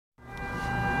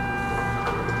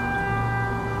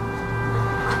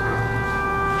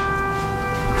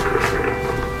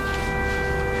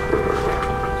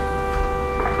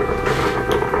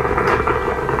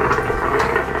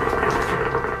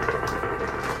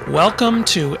Welcome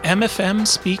to MFM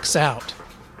Speaks Out.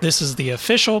 This is the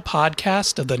official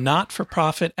podcast of the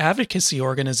not-for-profit advocacy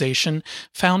organization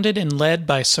founded and led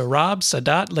by Sohrab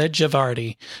Sadat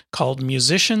Ledjavardi, called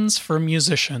Musicians for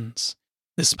Musicians.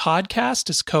 This podcast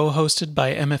is co-hosted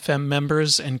by MFM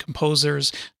members and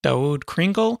composers Daoud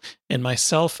Kringle and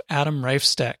myself, Adam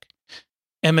Reifsteck.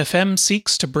 MFM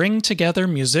seeks to bring together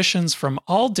musicians from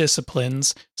all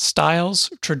disciplines, styles,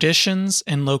 traditions,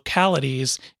 and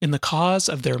localities in the cause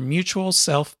of their mutual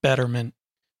self-betterment.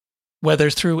 Whether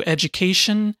through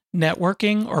education,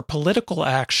 networking, or political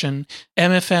action,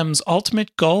 MFM's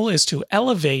ultimate goal is to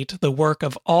elevate the work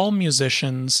of all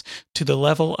musicians to the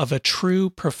level of a true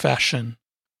profession.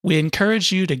 We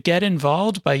encourage you to get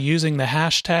involved by using the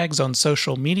hashtags on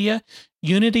social media,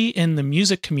 Unity in the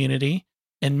Music Community,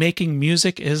 and Making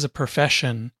Music is a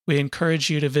Profession. We encourage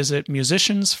you to visit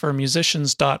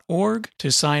musiciansformusicians.org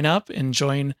to sign up and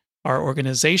join our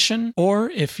organization, or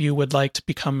if you would like to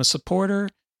become a supporter,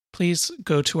 please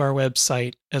go to our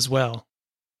website as well.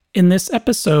 In this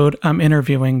episode, I'm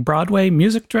interviewing Broadway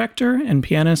music director and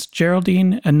pianist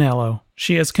Geraldine Anello.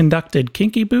 She has conducted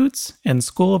Kinky Boots and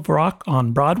School of Rock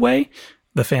on Broadway,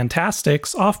 The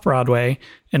Fantastics off-Broadway,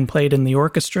 and played in the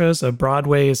orchestras of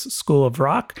Broadway's School of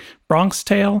Rock, Bronx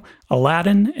Tale,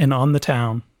 Aladdin, and On the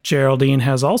Town. Geraldine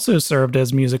has also served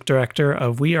as music director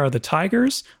of We Are the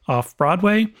Tigers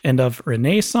off-Broadway and of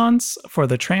Renaissance for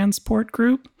the Transport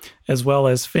Group, as well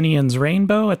as Finian's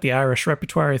Rainbow at the Irish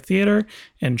Repertory Theater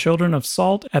and Children of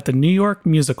Salt at the New York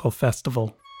Musical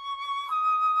Festival.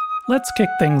 Let's kick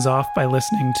things off by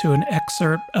listening to an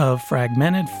excerpt of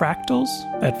Fragmented Fractals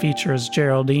that features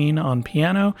Geraldine on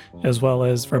piano as well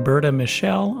as Roberta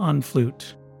Michel on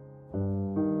flute.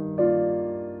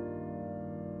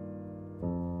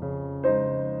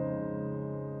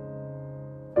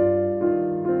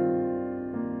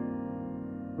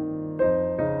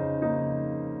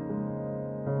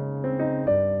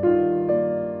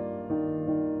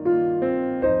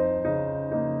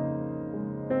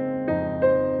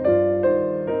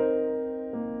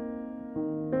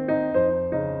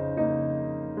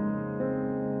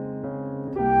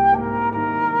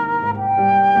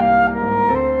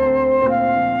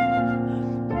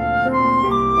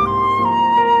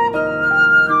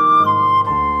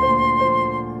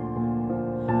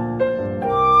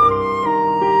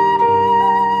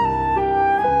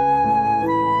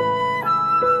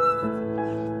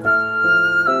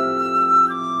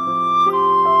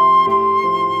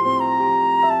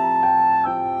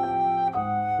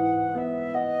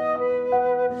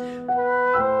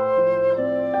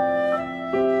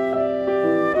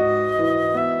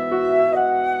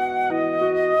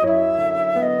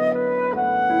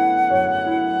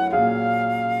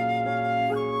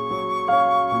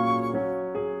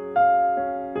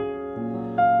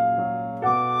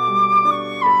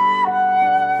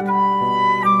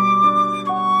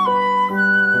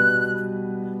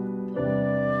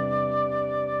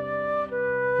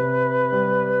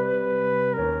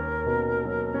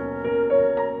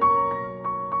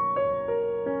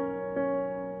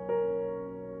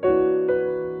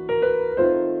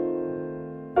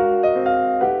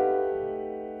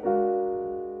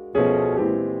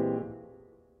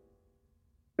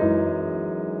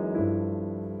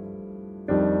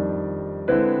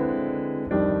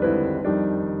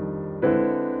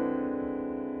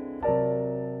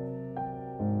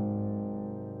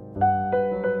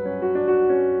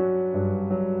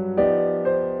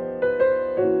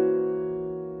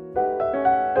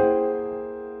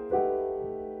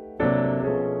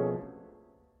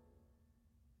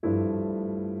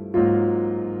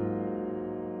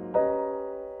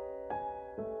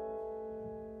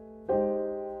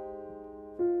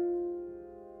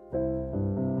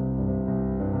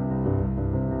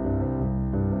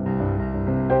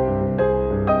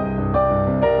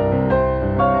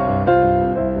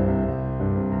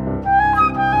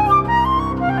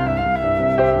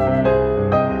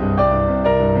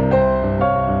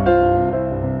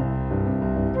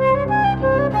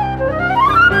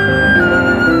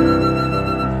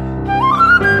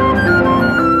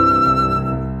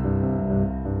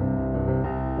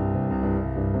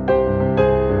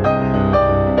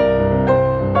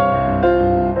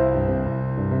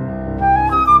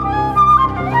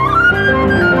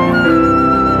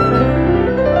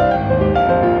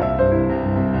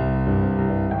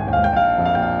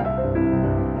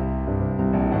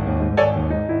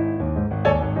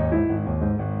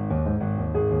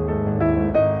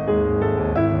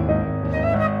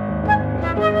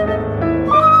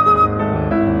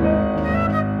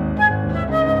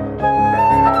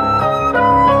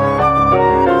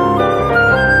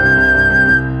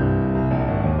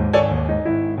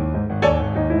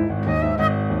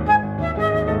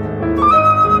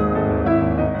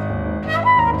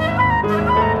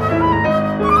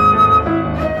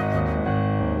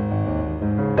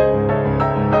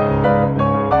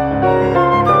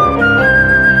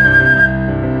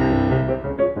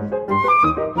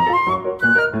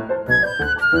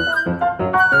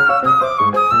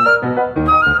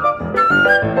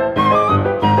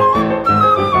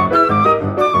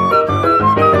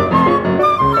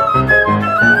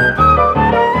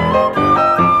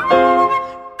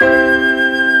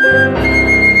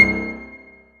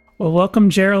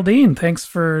 welcome, Geraldine. Thanks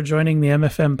for joining the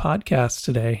MFM podcast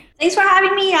today. Thanks for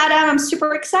having me, Adam. I'm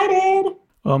super excited.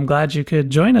 Well, I'm glad you could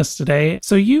join us today.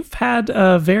 So you've had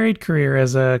a varied career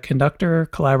as a conductor,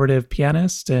 collaborative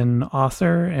pianist, and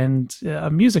author, and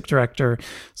a music director.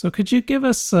 So could you give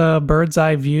us a bird's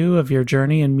eye view of your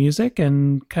journey in music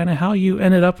and kind of how you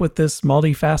ended up with this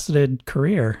multifaceted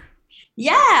career?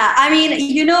 Yeah,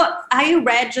 I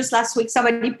read just last week,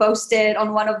 somebody posted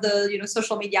on one of the,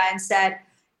 social media and said,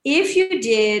 if you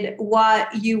did what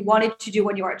you wanted to do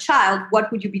when you were a child,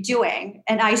 what would you be doing?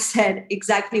 And I said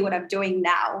exactly what I'm doing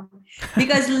now.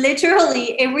 Because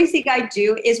literally everything I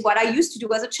do is what I used to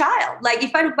do as a child. Like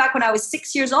if I look back when I was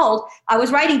 6 years old, I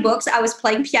was writing books, I was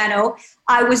playing piano,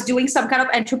 I was doing some kind of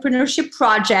entrepreneurship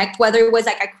project, whether it was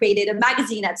like I created a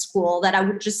magazine at school that I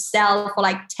would just sell for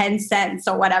like 10 cents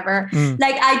or whatever.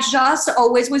 Like I just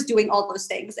always was doing all those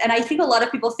things. And I think a lot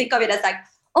of people think of it as like,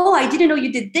 oh, I didn't know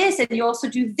you did this and you also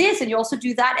do this and you also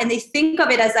do that. And they think of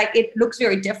it as like, it looks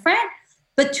very different.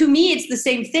 But to me, it's the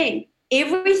same thing.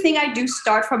 Everything I do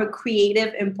start from a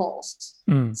creative impulse.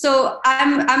 So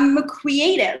I'm a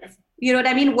creative, you know what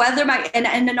I mean? Whether and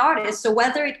an artist. So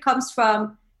whether it comes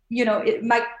from,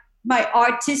 my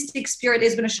artistic spirit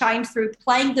is going to shine through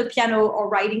playing the piano or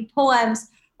writing poems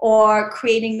or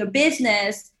creating a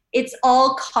business, it's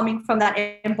all coming from that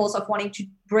impulse of wanting to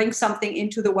bring something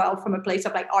into the world from a place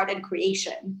of like art and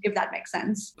creation, if that makes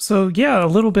sense. So yeah, a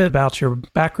little bit about your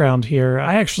background here.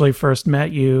 I actually first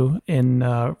met you in,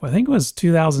 I think it was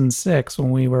 2006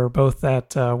 when we were both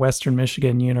at Western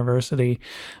Michigan University.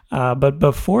 But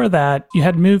before that, you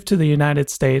had moved to the United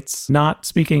States, not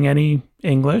speaking any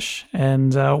English.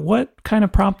 And what kind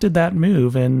of prompted that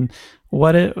move? And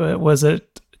was it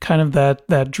kind of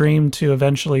that dream to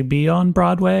eventually be on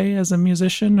Broadway as a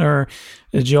musician, or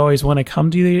did you always want to come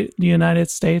to the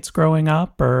United States growing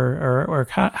up, or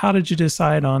how did you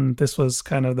decide on this was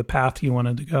kind of the path you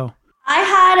wanted to go? I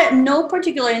had no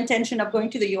particular intention of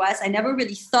going to the US. I never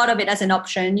really thought of it as an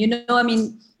option.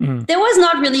 There was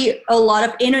not really a lot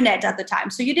of internet at the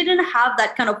time. So you didn't have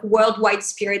that kind of worldwide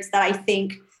spirits that I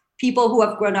think people who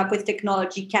have grown up with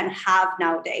technology can have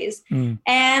nowadays.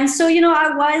 And so,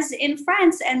 I was in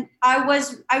France and I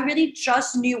really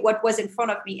just knew what was in front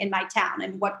of me in my town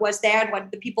and what was there and what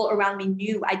the people around me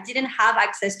knew. I didn't have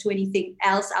access to anything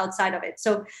else outside of it.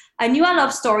 So I knew I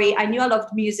loved story. I knew I loved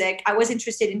music. I was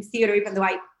interested in theater, even though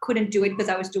I couldn't do it because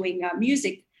I was doing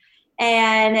music.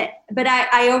 But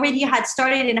I already had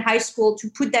started in high school to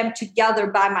put them together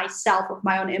by myself of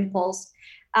my own impulse.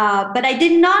 But I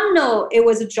did not know it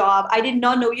was a job. I did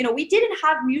not know, we didn't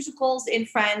have musicals in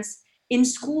France in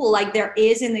school like there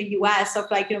is in the US of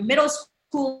like, middle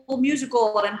school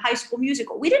musical and high school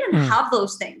musical. We didn't have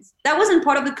those things. That wasn't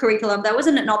part of the curriculum. That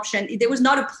wasn't an option. There was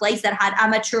not a place that had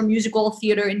amateur musical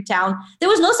theater in town. There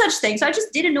was no such thing. So I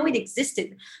just didn't know it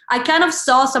existed. I kind of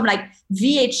saw some like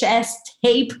VHS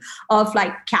tape of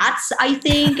like Cats, I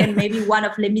think, and maybe one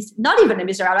of not even Les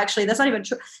Miserables, actually. That's not even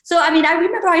true. So, I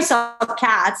remember I saw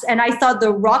Cats and I thought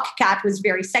the rock cat was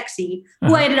very sexy,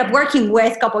 who I ended up working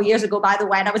with a couple of years ago, by the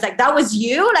way. And I was like, that was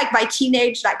you? Like my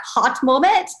teenage, like hot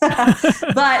moment.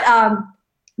 But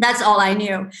that's all I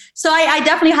knew. So I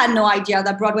definitely had no idea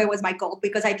that Broadway was my goal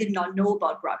because I did not know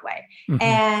about Broadway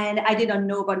and I did not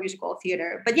know about musical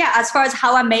theater. But yeah, as far as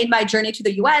how I made my journey to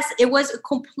the US, it was a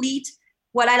complete,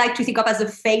 what I like to think of as a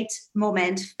fate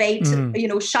moment. Fate,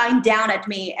 shined down at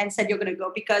me and said, you're going to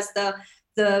go, because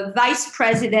the vice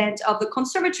president of the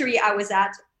conservatory I was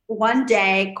at one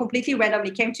day completely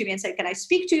randomly came to me and said, can I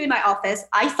speak to you in my office?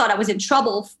 I thought I was in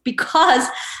trouble because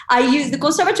the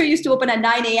conservatory used to open at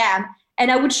 9 a.m. and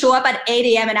I would show up at 8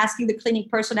 a.m. and asking the clinic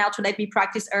personnel to let me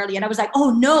practice early. And I was like,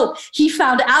 oh no, he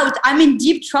found out. I'm in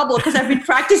deep trouble because I've been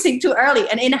practicing too early.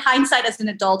 And in hindsight, as an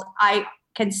adult, I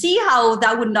can see how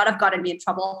that would not have gotten me in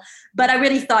trouble, but I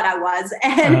really thought I was.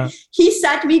 And he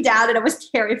sat me down and I was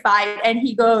terrified. And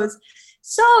he goes,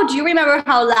 so do you remember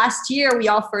how last year we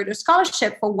offered a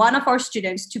scholarship for one of our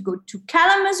students to go to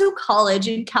Kalamazoo College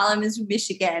in Kalamazoo,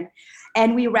 Michigan?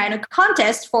 And we ran a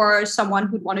contest for someone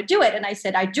who'd want to do it. And I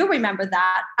said, I do remember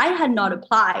that. I had not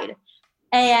applied.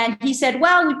 And he said,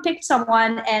 well, we picked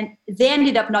someone and they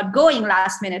ended up not going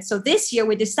last minute. So this year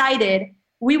we decided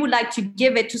we would like to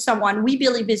give it to someone we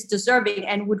believe is deserving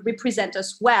and would represent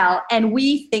us well. And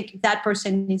we think that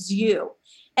person is you.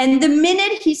 And the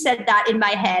minute he said that in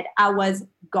my head, I was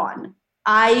gone.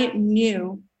 I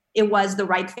knew it was the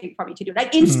right thing for me to do,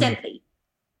 like instantly.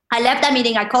 I left that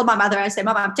meeting. I called my mother. I said,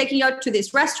 Mom, I'm taking you out to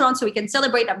this restaurant so we can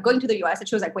celebrate. I'm going to the US. And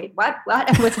she was like, wait, what?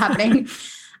 What's happening?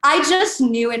 I just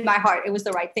knew in my heart it was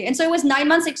the right thing. And so it was 9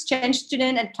 months exchange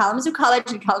student at Kalamazoo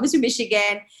College in Kalamazoo,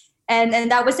 Michigan. And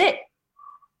that was it.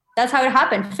 that's how it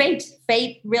happened.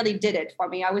 Fate really did it for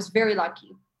me. I was very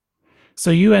lucky. So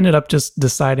you ended up just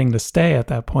deciding to stay at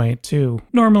that point too.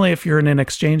 Normally, if you're in an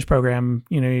exchange program,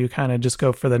 you kind of just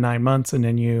go for the 9 months and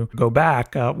then you go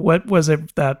back. What was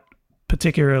it that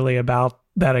particularly about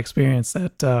that experience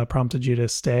that prompted you to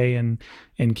stay and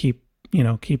keep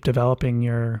developing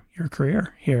your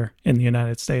career here in the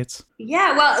United States?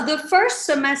 Yeah, well, the first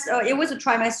semester, it was a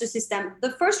trimester system.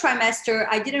 The first trimester,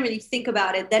 I didn't really think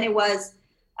about it. Then it was,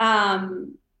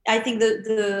 I think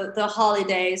the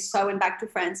holidays, so I went back to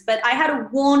France. But I had a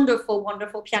wonderful,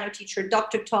 wonderful piano teacher,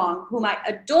 Dr. Tong, whom I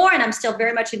adore and I'm still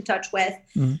very much in touch with.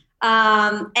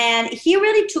 Mm-hmm. And he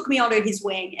really took me under his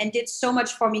wing and did so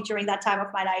much for me during that time of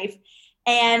my life.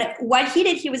 And what he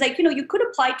did, he was like, you could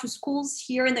apply to schools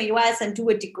here in the US and do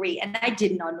a degree. And I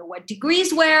did not know what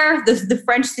degrees were. The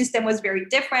French system was very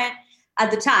different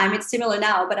at the time. It's similar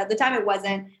now, but at the time it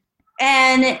wasn't.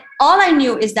 And all I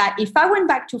knew is that if I went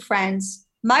back to France,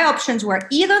 my options were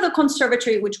either the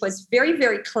conservatory, which was very,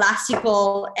 very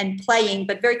classical and playing,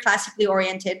 but very classically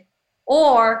oriented,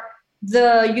 or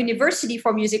the university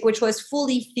for music, which was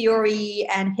fully theory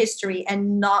and history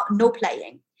and no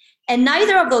playing. And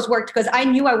neither of those worked because I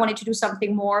knew I wanted to do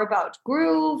something more about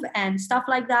groove and stuff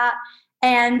like that.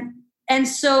 And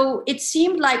so it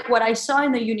seemed like what I saw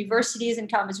in the universities in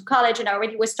Kalamazoo College, and I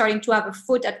already was starting to have a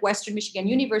foot at Western Michigan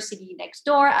University next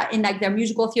door in like their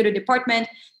musical theater department.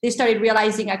 They started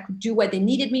realizing I could do what they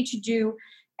needed me to do.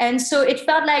 And so it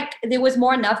felt like there was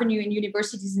more an avenue in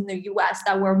universities in the US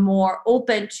that were more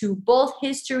open to both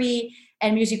history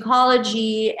and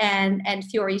musicology and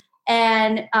theory.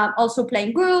 And also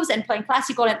playing grooves and playing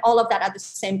classical and all of that at the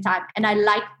same time. And I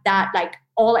liked that like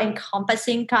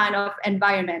all-encompassing kind of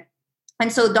environment.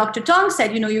 And so Dr. Tong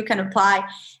said, you can apply.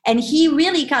 And he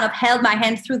really kind of held my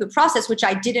hand through the process, which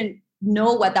I didn't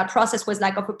know what that process was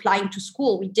like of applying to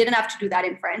school. We didn't have to do that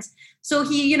in France. So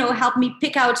he, helped me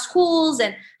pick out schools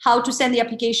and how to send the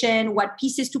application, what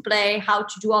pieces to play, how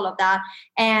to do all of that.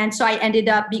 And so I ended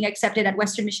up being accepted at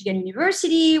Western Michigan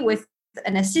University with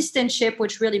an assistantship,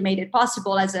 which really made it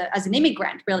possible as an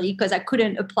immigrant, really, because I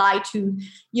couldn't apply to,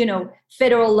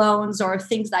 federal loans or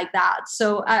things like that.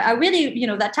 So I really,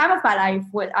 that time of my life,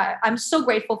 I'm so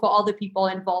grateful for all the people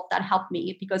involved that helped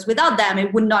me, because without them,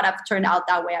 it would not have turned out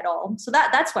that way at all. So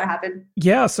that's what happened.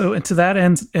 Yeah. So to that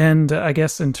end, and I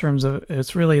guess in terms of,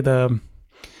 it's really the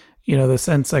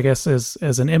sense, I guess,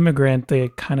 as an immigrant, the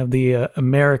kind of the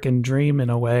American dream in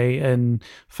a way, and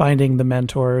finding the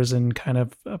mentors and kind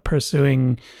of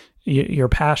pursuing your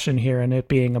passion here and it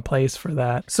being a place for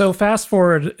that. So fast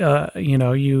forward,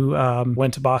 you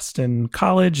went to Boston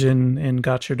College and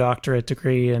got your doctorate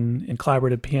degree in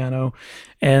collaborative piano.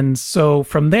 And so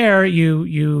from there,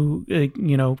 you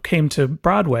came to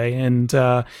Broadway and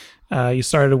you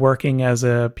started working as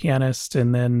a pianist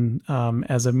and then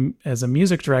as a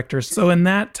music director. So in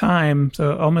that time,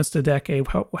 so almost a decade,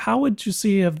 how would you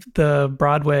see if the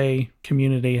Broadway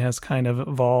community has kind of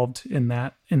evolved in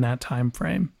that time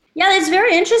frame? Yeah, it's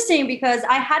very interesting because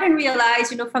I hadn't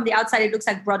realized, from the outside, it looks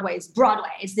like Broadway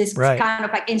is this right. kind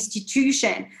of like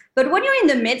institution. But when you're in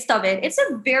the midst of it, it's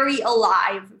a very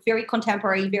alive, very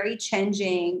contemporary, very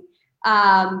changing,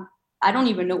 I don't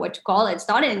even know what to call it. It's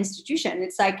not an institution.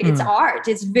 It's like, it's art.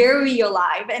 It's very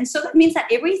alive. And so that means that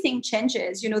everything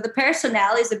changes. The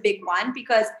personnel is a big one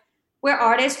because we're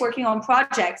artists working on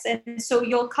projects. And so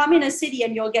you'll come in a city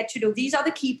and you'll get to know, these are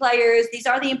the key players. These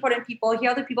are the important people.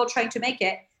 Here are the people trying to make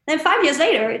it. Then 5 years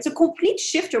later, it's a complete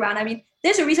shift around. I mean,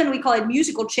 there's a reason we call it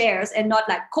musical chairs and not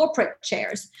like corporate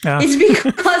chairs. Yeah. It's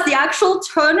because the actual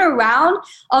turnaround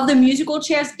of the musical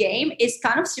chairs game is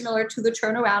kind of similar to the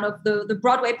turnaround of the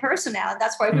Broadway personnel. And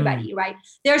that's for everybody, right?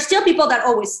 There are still people that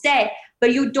always stay,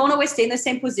 but you don't always stay in the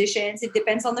same positions. It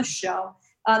depends on the show.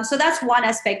 So that's one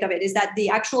aspect of it, is that the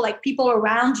actual like people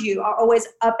around you are always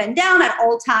up and down at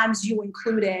all times, you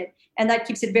included. And that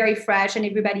keeps it very fresh and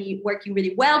everybody working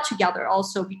really well together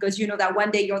also, because you know that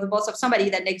one day you're the boss of somebody,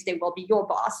 the next day will be your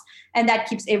boss. And that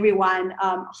keeps everyone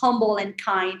humble and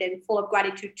kind and full of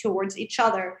gratitude towards each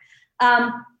other.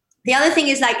 The other thing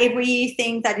is like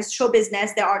everything that is show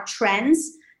business, there are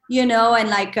trends, and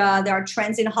like there are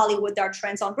trends in Hollywood, there are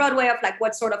trends on Broadway of like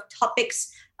what sort of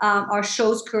topics our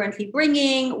shows currently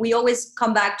bringing. We always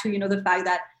come back to, the fact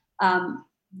that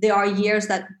there are years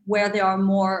where there are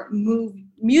more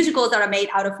musicals that are made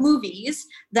out of movies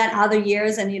than other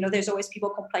years. And, there's always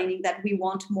people complaining that we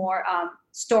want more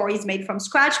stories made from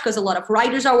scratch, because a lot of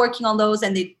writers are working on those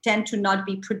and they tend to not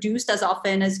be produced as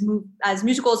often as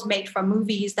musicals made from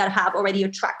movies that have already a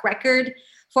track record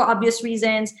for obvious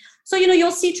reasons. So,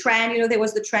 you'll see trend, there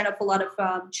was the trend of a lot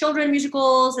of children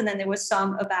musicals, and then there was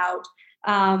some about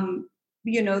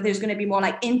there's going to be more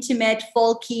like intimate,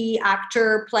 folky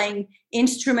actor playing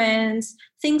instruments,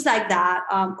 things like that.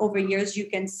 Over years, you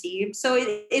can see. So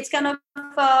it's kind of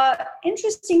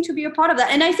interesting to be a part of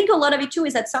that. And I think a lot of it too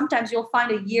is that sometimes you'll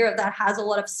find a year that has a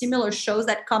lot of similar shows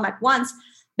that come at once.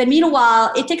 But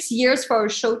meanwhile, it takes years for a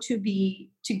show to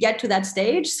get to that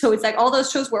stage. So it's like all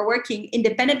those shows were working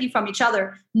independently from each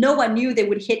other. No one knew they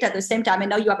would hit at the same time. And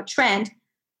now you have a trend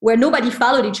where nobody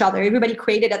followed each other. Everybody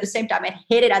created at the same time and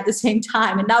hit it at the same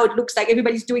time. And now it looks like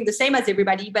everybody's doing the same as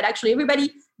everybody, but actually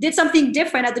everybody did something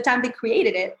different at the time they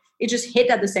created it. It just hit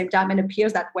at the same time and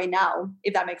appears that way now,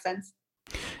 if that makes sense.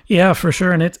 Yeah, for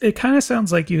sure. And it kind of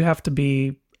sounds like you have to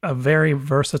be a very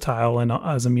versatile and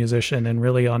as a musician and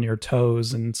really on your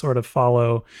toes and sort of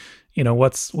follow,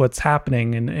 what's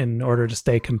happening in order to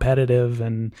stay competitive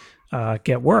and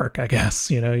get work, I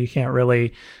guess. You can't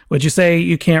really, would you say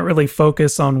you can't really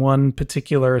focus on one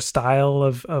particular style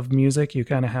of music? You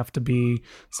kind of have to be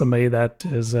somebody that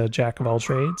is a jack of all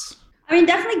trades? I mean,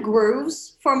 definitely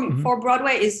grooves for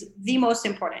Broadway is the most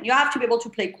important. You have to be able to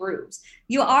play grooves.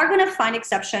 You are going to find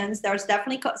exceptions. There's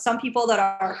definitely some people that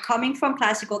are coming from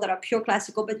classical, that are pure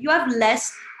classical, but you have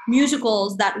less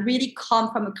musicals that really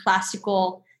come from a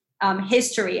classical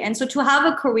history. And so to have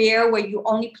a career where you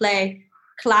only play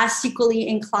classically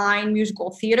inclined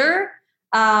musical theater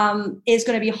is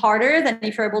going to be harder than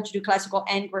if you're able to do classical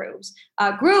and grooves.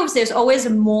 Grooves, there's always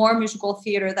more musical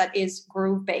theater that is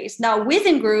groove based. Now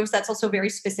within grooves, that's also very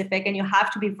specific, and you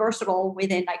have to be versatile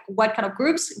within like what kind of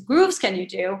grooves can you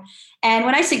do. And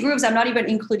when I say grooves, I'm not even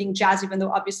including jazz, even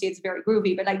though obviously it's very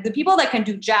groovy, but like the people that can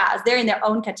do jazz, they're in their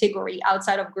own category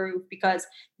outside of groove because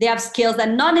they have skills that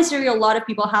not necessarily a lot of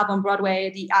people have on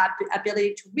Broadway, the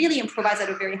ability to really improvise at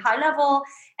a very high level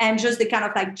and just the kind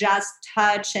of like jazz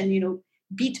touch and,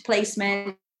 beat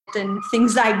placement and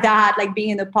things like that, like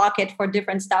being in the pocket for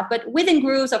different stuff. But within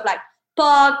grooves of like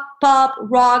pop,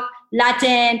 rock,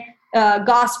 Latin,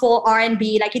 gospel,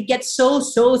 R&B, like it gets so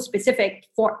specific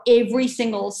for every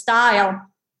single style.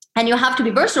 And you have to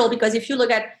be versatile because if you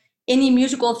look at any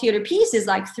musical theater piece is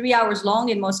like 3 hours long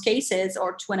in most cases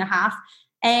or 2.5.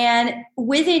 And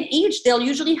within each, they'll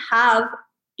usually have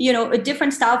a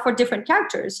different style for different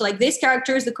characters. So like these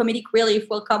characters, the comedic relief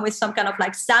will come with some kind of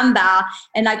like samba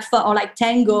and like or like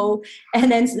tango.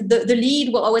 And then the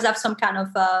lead will always have some kind of,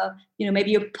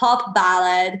 maybe a pop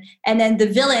ballad. And then the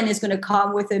villain is going to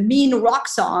come with a mean rock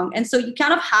song. And so you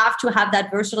kind of have to have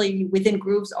that versatility within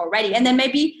grooves already. And then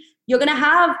maybe you're going to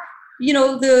have,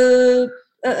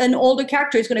 an older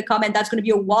character is going to come and that's going to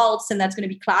be a waltz and that's going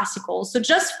to be classical. So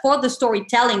just for the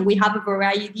storytelling, we have a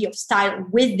variety of style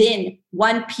within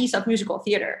one piece of musical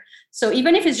theater. So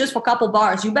even if it's just for a couple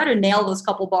bars, you better nail those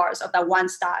couple bars of that one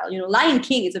style. Lion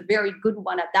King is a very good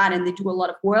one at that, and they do a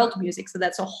lot of world music. So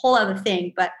that's a whole other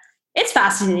thing, but it's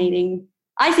fascinating.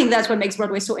 I think that's what makes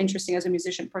Broadway so interesting as a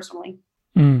musician personally.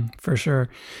 For sure.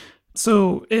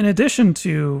 So in addition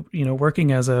to,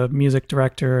 working as a music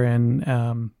director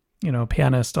and,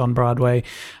 pianist on Broadway,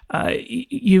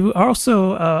 you are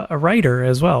also a writer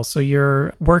as well. So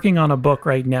you're working on a book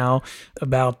right now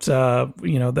about, a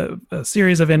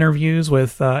series of interviews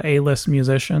with A-list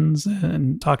musicians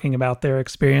and talking about their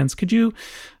experience. Could you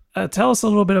tell us a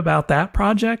little bit about that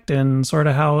project and sort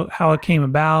of how it came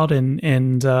about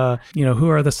and who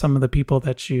are some of the people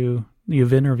that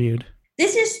you've interviewed?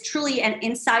 This is truly an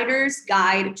insider's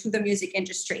guide to the music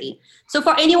industry. So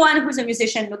for anyone who's a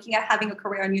musician looking at having a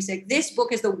career in music, this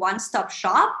book is the one-stop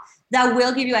shop that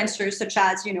will give you answers such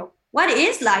as, what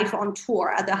is life on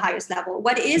tour at the highest level?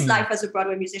 What is life as a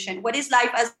Broadway musician? What is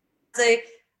life as a,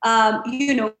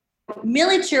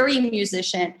 military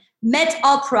musician, Met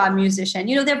Opera musician?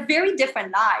 They're very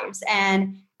different lives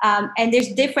and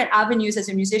there's different avenues as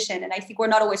a musician. And I think we're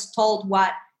not always told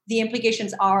what the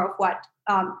implications are of what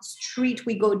street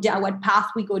we go down, what path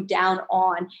we go down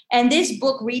on. And this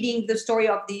book, reading the story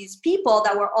of these people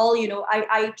that were all,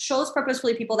 I chose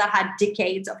purposefully people that had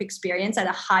decades of experience at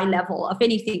a high level of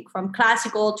anything from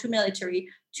classical to military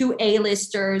to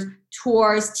A-listers,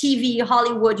 tours, TV,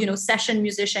 Hollywood, session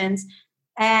musicians.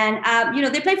 And,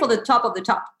 they play for the top of the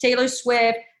top. Taylor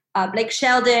Swift, Blake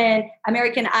Shelton,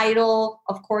 American Idol,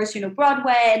 of course,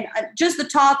 Broadway, and just the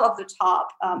top of the top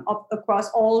across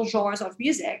all genres of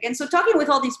music. And so talking with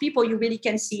all these people, you really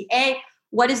can see,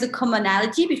 what is the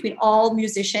commonality between all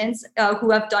musicians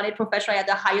who have done it professionally at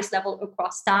the highest level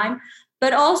across time?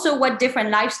 but also what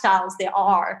different lifestyles there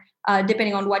are,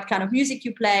 depending on what kind of music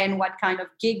you play and what kind of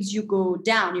gigs you go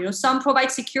down. Some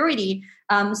provide security,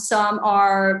 some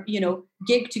are,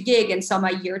 gig to gig, and some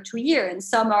are year to year, and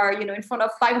some are, in front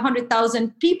of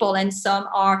 500,000 people, and some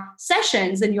are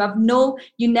sessions, and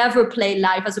you never play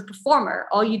live as a performer.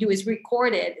 All you do is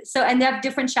record it. So, and they have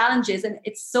different challenges, and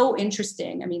it's so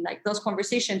interesting. I mean, like, those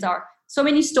conversations are so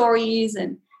many stories,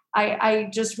 and I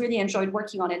just really enjoyed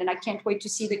working on it, and I can't wait to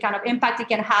see the kind of impact it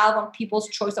can have on people's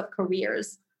choice of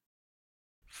careers.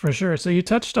 For sure. So you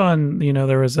touched on,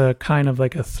 there was a kind of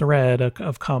like a thread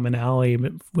of commonality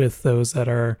with those that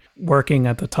are working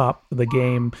at the top of the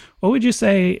game. What would you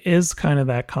say is kind of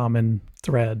that common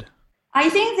thread? I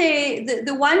think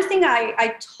the one thing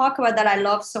I talk about that I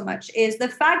love so much is the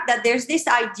fact that there's this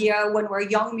idea when we're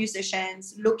young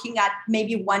musicians looking at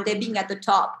maybe one day being at the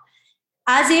top,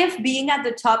 as if being at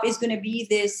the top is going to be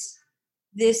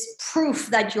this proof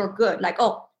that you're good. Like,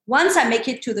 oh, once I make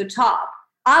it to the top,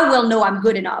 I will know I'm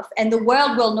good enough, and the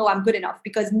world will know I'm good enough,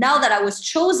 because now that I was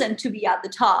chosen to be at the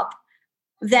top,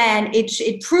 then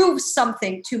it proves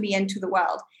something to me and to the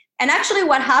world. And actually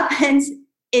what happens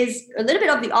is a little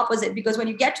bit of the opposite, because when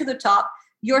you get to the top,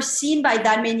 you're seen by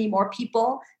that many more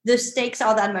people. The stakes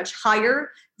are that much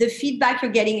higher. The feedback you're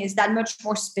getting is that much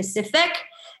more specific.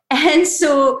 And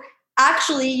so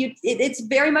actually it's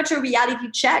very much a reality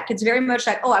check. It's very much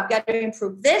like, oh, I've got to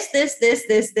improve this,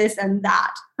 and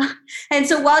that. And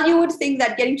so while you would think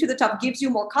that getting to the top gives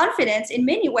you more confidence, in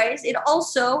many ways, it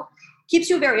also keeps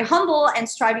you very humble and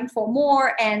striving for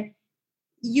more. And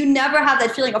you never have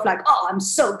that feeling of like, oh, I'm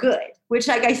so good, which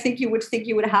I think you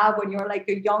would have when you're like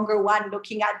the younger one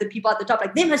looking at the people at the top.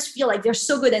 Like, they must feel like they're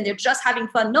so good and they're just having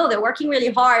fun. No, they're working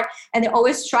really hard and they're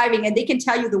always striving, and they can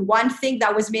tell you the one thing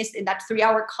that was missed in that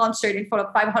 3-hour concert in front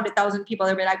of 500,000 people.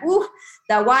 They'll be like, ooh,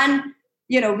 that one,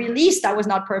 release that was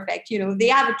not perfect.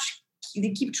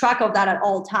 They keep track of that at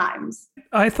all times.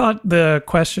 I thought the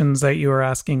questions that you were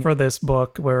asking for this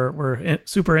book were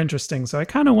super interesting. So I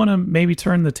kind of want to maybe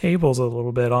turn the tables a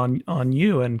little bit on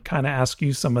you and kind of ask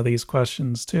you some of these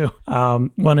questions too.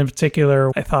 One in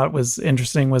particular I thought was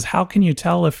interesting was, how can you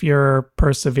tell if you're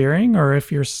persevering or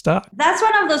if you're stuck? That's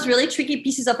one of those really tricky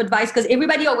pieces of advice, because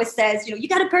everybody always says, you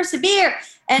got to persevere.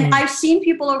 And I've seen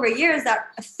people over years that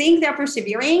think they're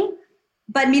persevering,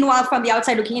 but meanwhile, from the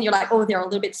outside looking in, you're like, oh, they're a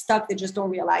little bit stuck. They just don't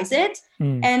realize it.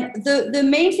 And the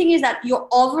main thing is that your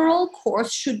overall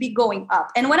course should be going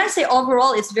up. And when I say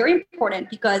overall, it's very important,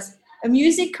 because a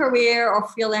music career or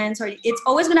freelance, it's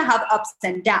always going to have ups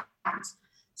and downs.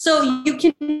 So you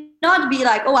cannot be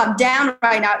like, oh, I'm down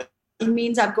right now. It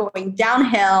means I'm going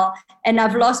downhill and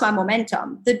I've lost my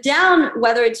momentum. The down,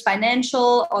 whether it's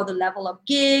financial or the level of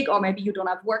gig, or maybe you don't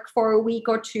have work for a week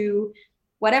or two,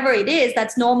 whatever it is,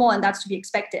 that's normal and that's to be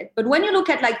expected. But when you look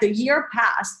at like the year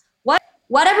past,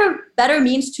 whatever better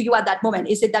means to you at that moment,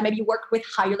 is it that maybe you worked with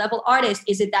higher level artists?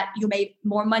 Is it that you made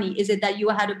more money? Is it that you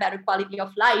had a better quality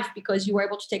of life because you were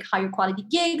able to take higher quality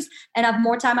gigs and have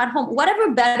more time at home?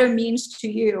 Whatever better means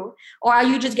to you, or are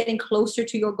you just getting closer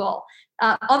to your goal?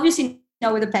 Obviously,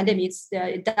 with the pandemic,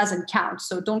 it doesn't count.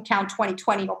 So don't count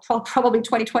 2020 or probably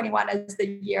 2021 as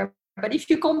the year. But if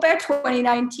you compare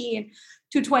 2019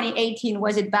 to 2018,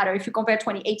 was it better? If you compare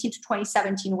 2018 to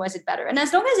 2017, was it better? And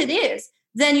as long as it is,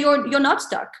 then you're not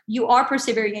stuck. You are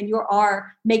persevering and you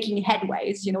are making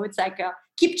headways. It's like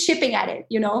keep chipping at it.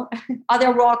 Are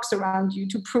there rocks around you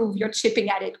to prove you're chipping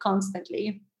at it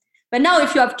constantly? But now,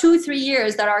 if you have 2-3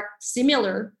 years that are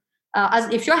similar,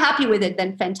 if you're happy with it,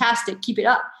 then fantastic, keep it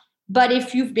up. But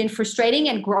if you've been frustrating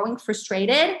and growing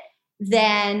frustrated,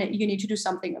 then you need to do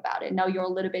something about it. Now you're a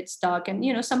little bit stuck,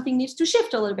 and something needs to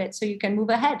shift a little bit so you can move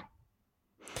ahead.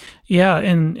 Yeah,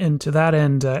 and to that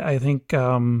end, I think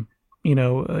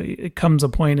it comes a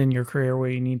point in your career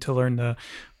where you need to learn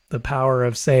the power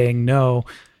of saying no,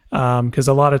 because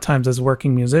a lot of times as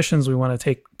working musicians, we want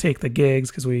to take the gigs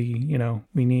because we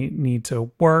need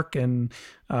to work, and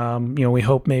we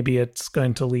hope maybe it's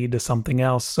going to lead to something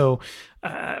else. So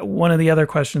one of the other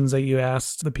questions that you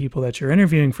asked the people that you're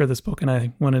interviewing for this book, and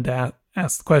I wanted to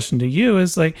ask the question to you,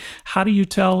 is like, how do you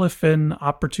tell if an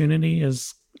opportunity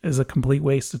is a complete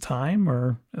waste of time,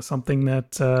 or something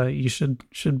that you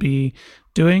should be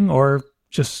doing, or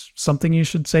just something you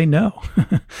should say no?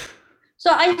 So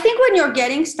I think when you're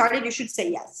getting started, you should say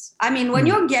yes. I mean, when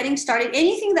you're getting started,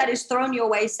 anything that is thrown your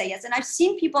way, say yes. And I've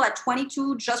seen people at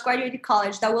 22, just graduated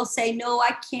college, that will say, no,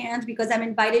 I can't because I'm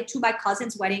invited to my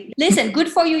cousin's wedding. Listen, good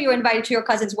for you. You're invited to your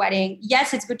cousin's wedding.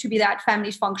 Yes, it's good to be there at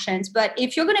family functions. But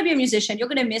if you're going to be a musician, you're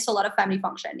going to miss a lot of family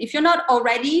function. If you're not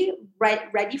already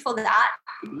ready for that,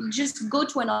 just go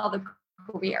to another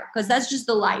career, because that's just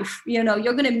the life. You're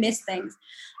going to miss things.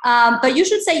 But you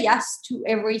should say yes to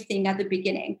everything at the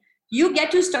beginning. You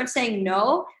get to start saying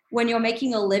no when you're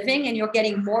making a living and you're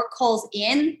getting more calls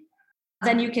in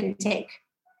than you can take,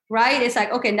 right? It's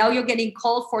like, okay, now you're getting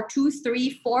called for 2,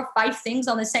 3, 4, 5 things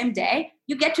on the same day.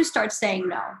 You get to start saying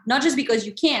no, not just because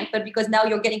you can't, but because now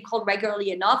you're getting called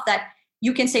regularly enough that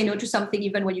you can say no to something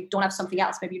even when you don't have something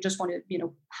else. Maybe you just want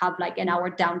to, have like an hour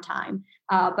downtime.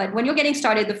 But when you're getting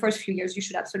started, the first few years, you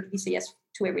should absolutely say yes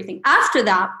to everything. After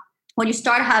that, when you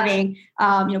start having,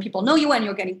 people know you and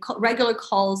you're getting regular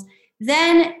calls,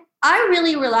 then I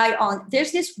really rely on,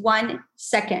 there's this 1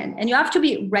 second, and you have to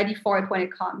be ready for it when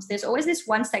it comes. There's always this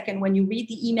 1 second when you read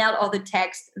the email or the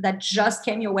text that just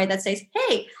came your way that says,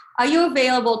 hey, are you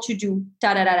available to do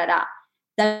da-da-da-da-da?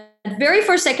 That very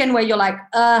first second where you're like,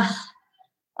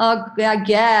 I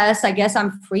guess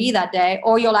I'm free that day.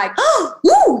 Or you're like,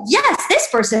 oh, yes, this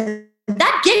person,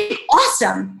 that gig,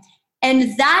 awesome.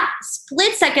 And that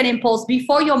split second impulse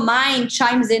before your mind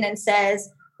chimes in and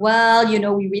says, well,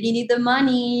 we really need the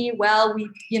money. Well, we,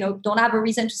 don't have a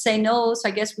reason to say no, so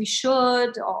I guess we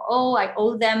should. Or, I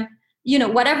owe them,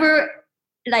 whatever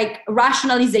like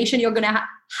rationalization you're going to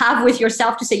have with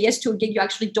yourself to say yes to a gig you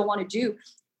actually don't want to do.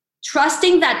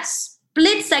 Trusting that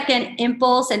split second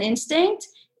impulse and instinct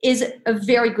is a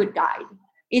very good guide.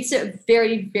 It's a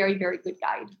very, very, very good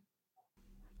guide.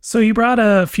 So you brought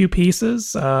a few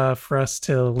pieces for us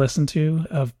to listen to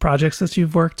of projects that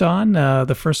you've worked on.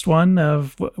 The first one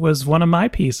was one of my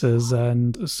pieces,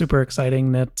 and super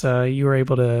exciting that you were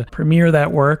able to premiere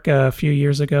that work a few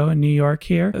years ago in New York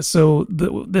here. So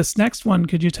this next one,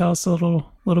 could you tell us a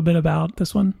little bit about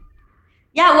this one?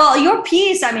 Yeah, well, your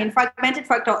piece, Fragmented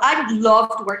Fractal, I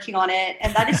loved working on it,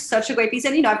 and that is such a great piece.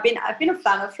 And I've been a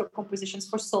fan of your compositions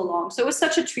for so long, so it was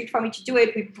such a treat for me to do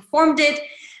it. We performed it,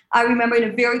 I remember, in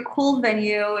a very cool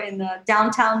venue in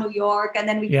downtown New York, and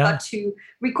then we got to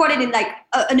record it in like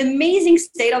an amazing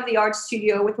state-of-the-art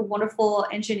studio with a wonderful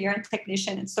engineer and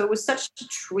technician. And so it was such a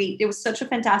treat. It was such a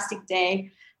fantastic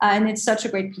day. And it's such a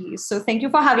great piece. So thank you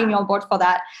for having me on board for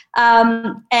that.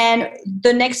 And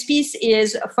the next piece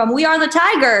is from We Are the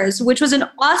Tigers, which was an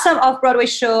awesome off-Broadway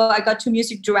show I got to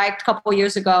music direct a couple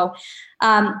years ago.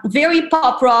 Very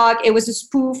pop rock. It was a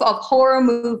spoof of horror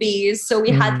movies. So we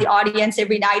had the audience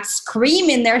every night scream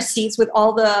in their seats with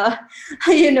all the,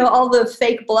 all the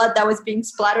fake blood that was being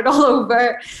splattered all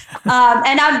over.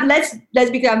 And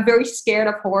let's be clear, I'm very scared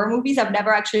of horror movies. I've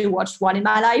never actually watched one in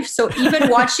my life. So even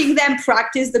watching them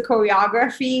practice the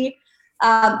choreography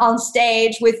on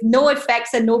stage with no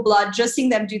effects and no blood, just seeing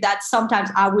them do that, sometimes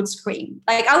I would scream.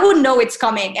 Like, I would know it's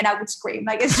coming and I would scream.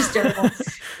 Like, it's just terrible.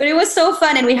 But it was so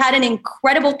fun. And we had an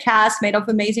incredible cast made of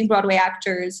amazing Broadway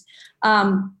actors.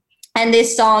 And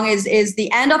this song is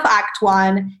the end of Act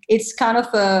 1. It's kind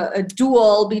of a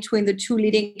duel between the two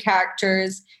leading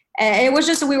characters. And it was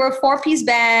just, we were a 4-piece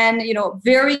band,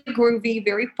 very groovy,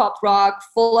 very pop rock,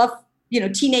 full of,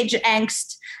 teenage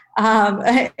angst.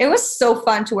 It was so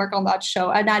fun to work on that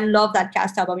show, and I love that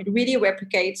cast album. It really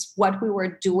replicates what we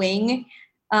were doing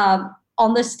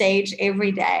on the stage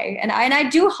every day, and I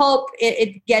do hope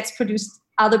it gets produced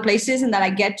other places and that I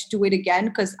get to do it again,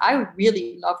 because I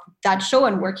really loved that show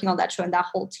and working on that show and that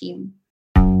whole team.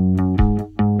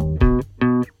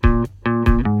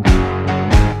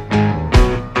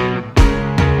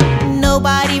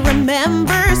 Nobody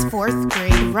remembers 4th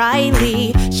grade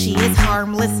Riley. She is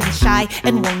harmless and shy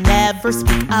and will never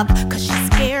speak up cause she's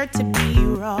scared to be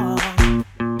wrong.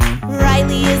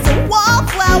 Riley is a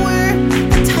wallflower,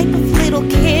 the type of little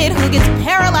kid who gets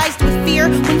paralyzed with fear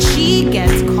when she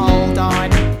gets called on.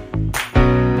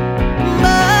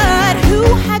 But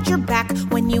who had your back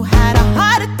when you had a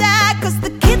heart attack? Cause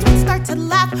the kids would start to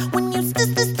laugh when you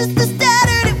stuttered.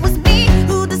 It was me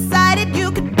who decided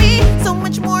you could be so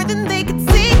much more than they could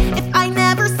see. If I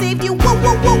never saved you, what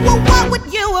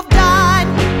would you have done?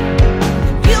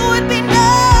 You would be none.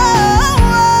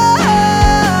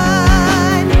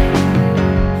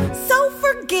 So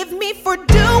forgive me for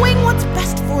doing what's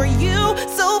best for you.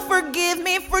 So forgive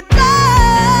me for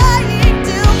trying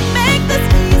to make this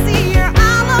easier.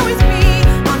 I'll always be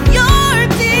on your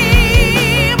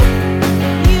team.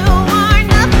 You are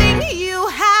nothing, you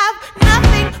have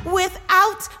nothing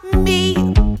without me.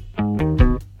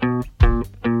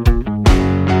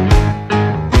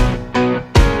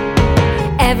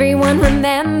 Everyone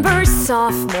remembers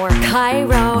sophomore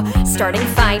Cairo, starting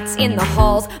fights in the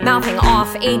halls, mouthing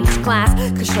off in each class,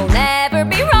 cause she'll never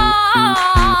be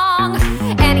wrong.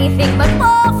 Anything but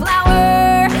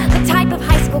wallflower, the type of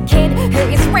high school kid who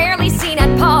is rarely seen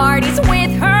at parties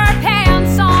with her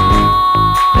pants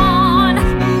on.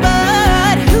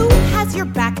 But who has your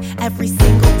back every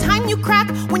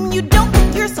back when you don't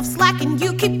give yourself slack and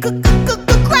you keep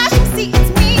crashing. See, it's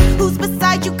me who's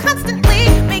beside you constantly,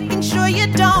 making sure you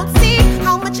don't see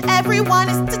how much everyone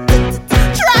is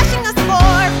trashing us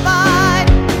for fun.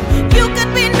 You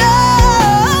could be no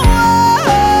one.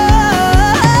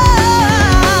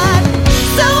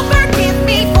 So forgive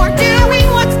me for doing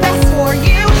what's best for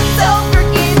you. So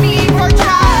forgive me for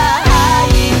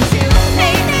trying to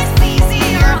make this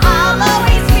easier. I'll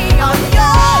always be on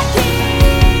your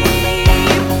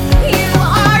team. You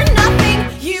are nothing.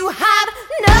 You have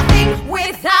nothing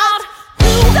without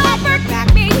who. So forgive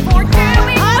me for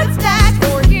doing what's best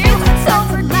for you. So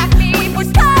forgive me for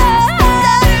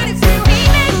starting to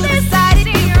make this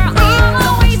easier. I'll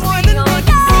always be on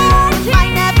your team. I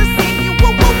never seen you.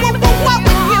 What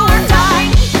when you were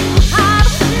dying? You have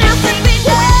nothing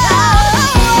without.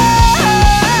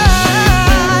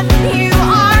 You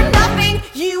are nothing.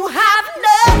 You have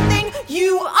nothing. You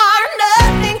are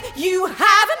nothing. You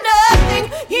have nothing.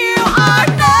 You are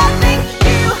nothing.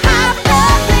 You have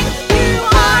nothing. You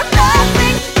are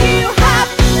nothing. You have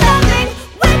nothing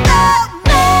without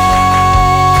me.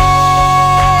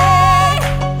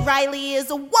 Riley is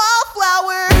a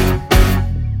wallflower.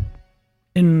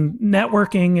 In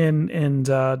networking and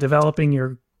developing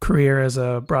your career as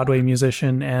a Broadway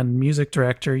musician and music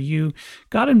director, you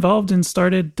got involved and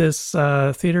started this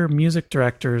theater music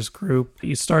directors group.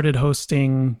 You started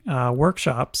hosting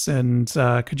workshops, and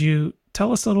could you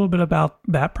tell us a little bit about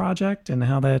that project and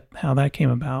how that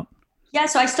came about? Yeah,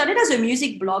 so I started as a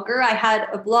music blogger. I had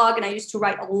a blog and I used to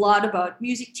write a lot about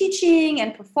music teaching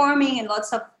and performing and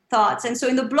lots of thoughts. And so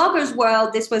in the bloggers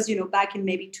world, this was, back in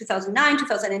maybe 2009,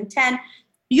 2010,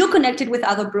 you connected with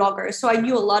other bloggers. So I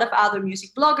knew a lot of other music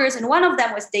bloggers. And one of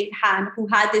them was Dave Han, who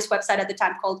had this website at the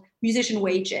time called Musician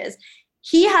Wages.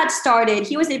 He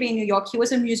was living in New York. He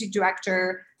was a music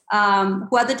director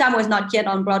who at the time was not yet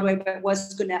on Broadway, but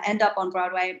was going to end up on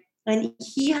Broadway. And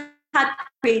he had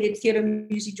created Theater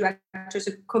Music Directors,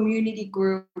 a community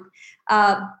group.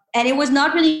 And it was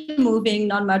not really moving,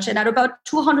 not much. And at about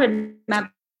 200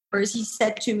 members, he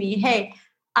said to me, hey,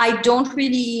 I don't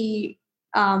really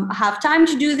have time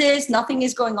to do this. Nothing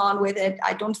is going on with it.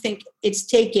 I don't think it's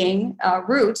taking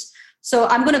roots. So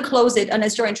I'm going to close it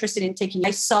unless you're interested in taking it.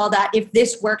 I saw that if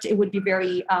this worked, it would be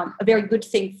a very good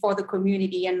thing for the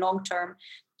community and long term.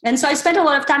 And so I spent a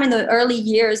lot of time in the early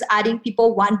years adding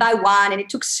people one by one, and it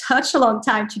took such a long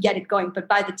time to get it going. But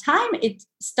by the time it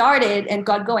started and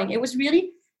got going, it was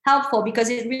really helpful because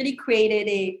it really created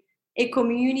a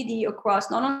community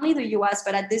across not only the US,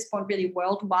 but at this point really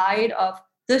worldwide of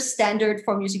the standard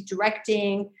for music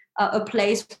directing, a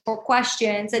place for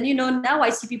questions. And, now I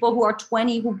see people who are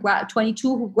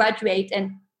 22 who graduate,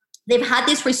 and they've had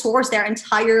this resource their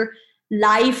entire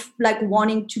life, like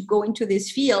wanting to go into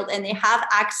this field, and they have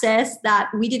access that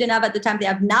we didn't have at the time. They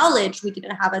have knowledge we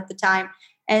didn't have at the time.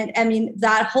 And I mean,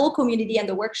 that whole community and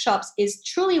the workshops is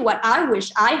truly what I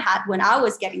wish I had when I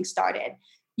was getting started.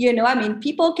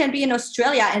 People can be in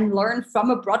Australia and learn from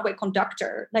a Broadway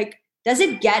conductor. Like, does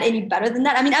it get any better than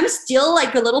that? I mean, I'm still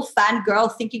like a little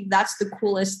fangirl thinking that's the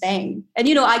coolest thing. And,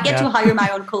 I get to hire my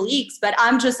own colleagues, but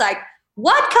I'm just like,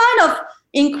 what kind of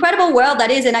incredible world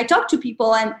that is. And I talk to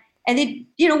people and they,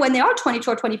 when they are 22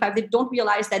 or 25, they don't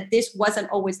realize that this wasn't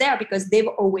always there because they've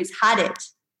always had it.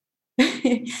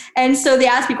 And so they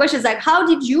ask me questions like, how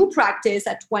did you practice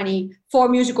at 20 for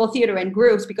musical theater and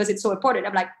grooves? Because it's so important.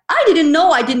 I'm like, I did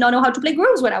not know how to play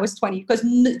grooves when I was 20 because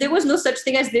there was no such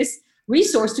thing as this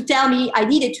resource to tell me I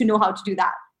needed to know how to do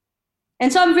that.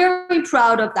 And so I'm very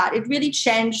proud of that. It really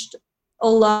changed a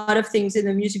lot of things in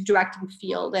the music directing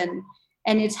field, and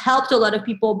it's helped a lot of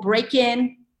people break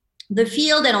in the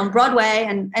field and on Broadway,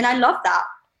 and I love that.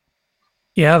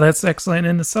 Yeah, that's excellent.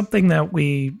 And it's something that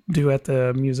we do at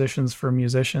the Musicians for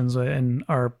Musicians, and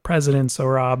our president,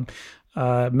 Sohrab,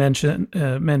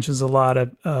 mentions a lot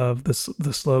of the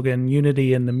slogan,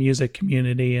 unity in the music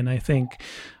community. And I think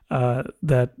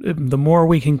that the more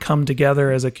we can come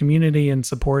together as a community and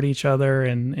support each other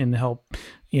and help,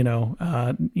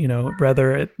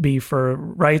 whether it be for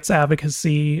rights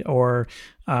advocacy or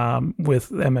with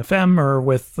MFM or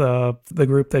with the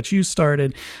group that you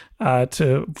started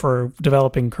for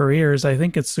developing careers, I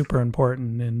think it's super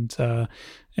important.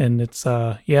 And it's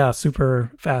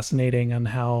super fascinating on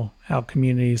how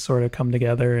communities sort of come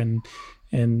together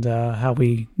and how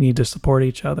we need to support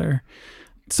each other.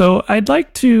 So I'd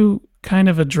like to kind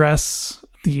of address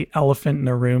the elephant in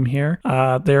the room here.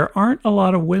 There aren't a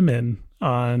lot of women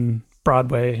on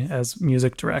Broadway as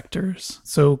music directors.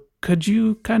 So could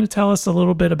you kind of tell us a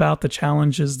little bit about the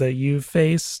challenges that you've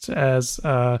faced as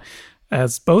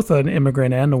both an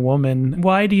immigrant and a woman?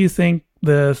 Why do you think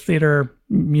the theater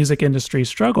music industry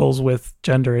struggles with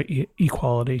gender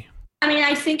equality. I mean,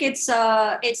 I think it's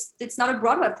not a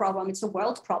Broadway problem; it's a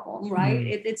world problem, right?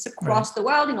 It's across the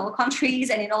world, in all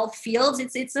countries and in all fields.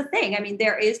 It's a thing. I mean,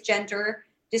 there is gender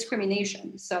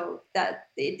discrimination, so that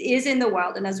it is in the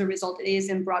world, and as a result, it is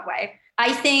in Broadway.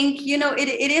 I think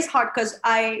it is hard because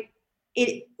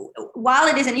while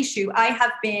it is an issue, I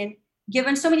have been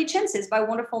given so many chances by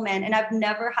wonderful men, and I've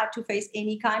never had to face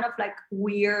any kind of like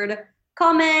weird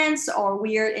comments or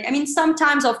weird. I mean,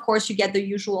 sometimes, of course, you get the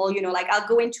usual, like I'll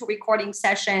go into recording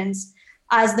sessions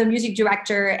as the music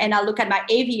director and I'll look at my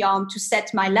AV to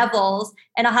set my levels,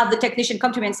 and I'll have the technician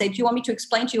come to me and say, do you want me to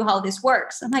explain to you how this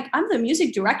works? I'm like, I'm the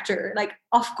music director. Like,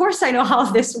 of course I know how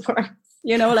this works.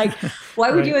 Like,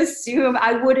 why would you assume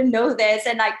I wouldn't know this?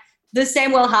 And like, the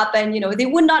same will happen. They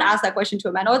would not ask that question to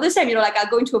a man. Or the same, like I'll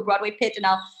go into a Broadway pit and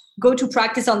I'll go to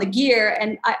practice on the gear.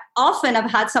 And I often have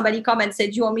had somebody come and say,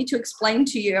 do you want me to explain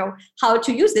to you how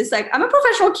to use this? Like, I'm a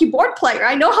professional keyboard player.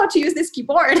 I know how to use this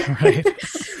keyboard. Right.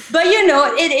 But,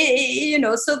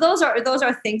 so those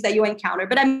are things that you encounter.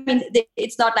 But I mean,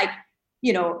 it's not like,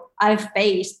 I've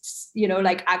faced,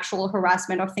 like actual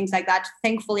harassment or things like that.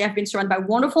 Thankfully, I've been surrounded by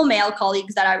wonderful male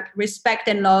colleagues that I respect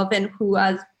and love, and who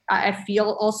I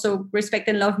feel also respect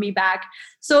and love me back.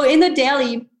 So in the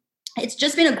Daily, it's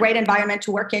just been a great environment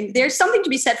to work in. There's something to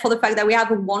be said for the fact that we have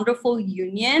a wonderful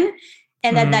union,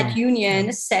 and that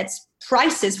union sets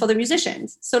prices for the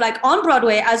musicians. So like on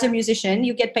Broadway, as a musician,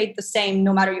 you get paid the same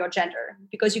no matter your gender,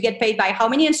 because you get paid by how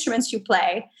many instruments you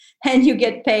play, and you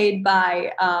get paid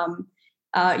by,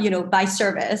 by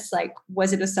service. Like,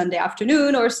 was it a Sunday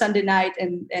afternoon or Sunday night,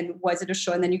 and was it a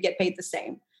show? And then you get paid the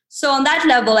same. So on that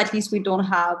level, at least we don't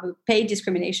have paid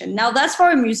discrimination. Now that's for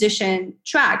a musician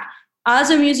track. As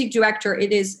a music director,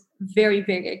 it is very,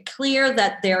 very clear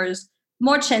that there's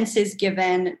more chances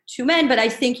given to men. But I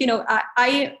think,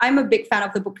 I'm a big fan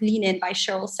of the book Lean In by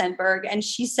Sheryl Sandberg. And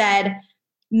she said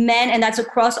men, and that's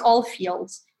across all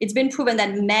fields, it's been proven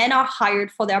that men are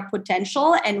hired for their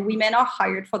potential and women are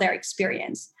hired for their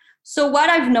experience. So what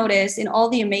I've noticed in all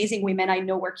the amazing women I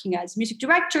know working as music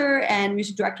director and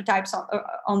music director types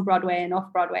on Broadway and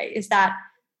off Broadway is that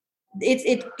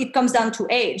it comes down to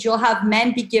age. You'll have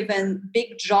men be given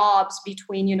big jobs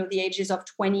between, the ages of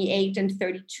 28 and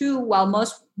 32, while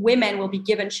most women will be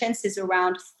given chances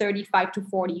around 35 to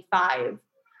 45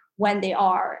 when they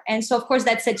are. And so, of course,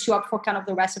 that sets you up for kind of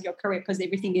the rest of your career, because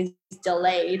everything is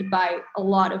delayed by a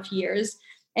lot of years.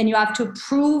 And you have to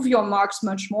prove your marks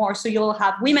much more. So you'll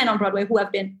have women on Broadway who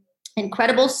have been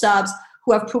incredible subs,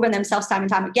 who have proven themselves time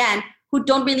and time again, who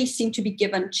don't really seem to be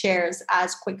given chairs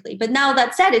as quickly. But now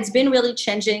that said, it's been really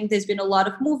changing. There's been a lot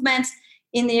of movements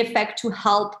in the effect to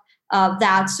help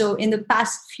that. So in the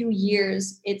past few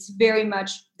years, it's very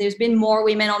much, there's been more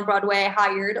women on Broadway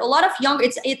hired. A lot of young,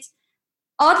 it's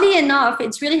oddly enough,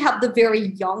 it's really helped the very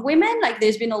young women. Like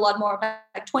there's been a lot more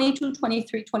like 22,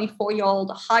 23,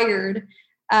 24-year-old hired.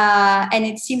 And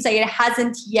it seems like it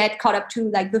hasn't yet caught up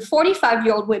to like the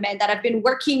 45-year-old women that have been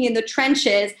working in the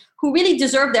trenches, who really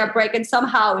deserve their break, and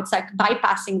somehow it's like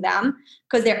bypassing them,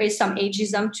 because there is some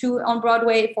ageism too on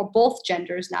Broadway for both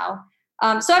genders now.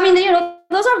 So I mean,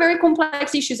 those are very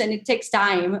complex issues, and it takes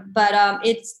time, but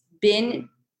it's been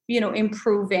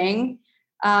improving,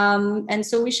 and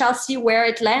so we shall see where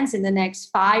it lands in the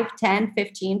next 5, 10,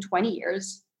 15, 20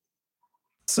 years.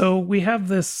 So we have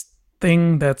this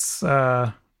thing that's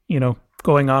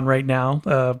going on right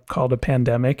now called a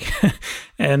pandemic.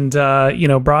 And,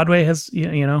 Broadway has,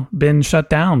 been shut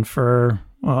down for,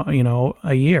 over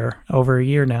a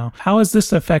year now. How has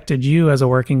this affected you as a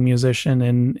working musician,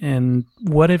 and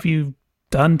what have you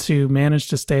done to manage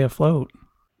to stay afloat?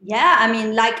 Yeah, I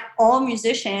mean, like all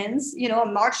musicians,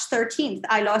 on March 13th,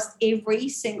 I lost every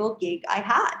single gig I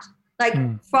had. Like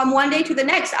from one day to the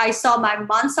next, I saw my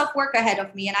months of work ahead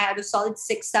of me, and I had a solid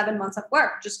 6-7 months of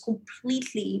work just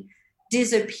completely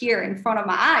disappear in front of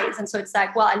my eyes. And so it's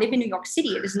like, well, I live in New York City.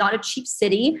 It is not a cheap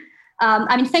city.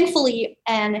 Thankfully,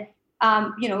 and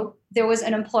there was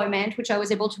unemployment, which I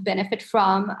was able to benefit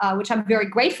from, which I'm very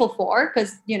grateful for,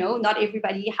 because not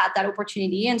everybody had that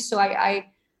opportunity. And so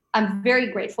I'm very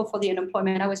grateful for the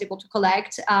unemployment I was able to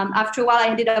collect. After a while, I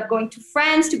ended up going to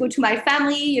France to go to my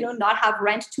family, not have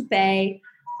rent to pay.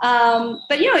 But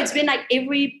it's been like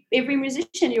every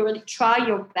musician, you really try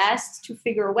your best to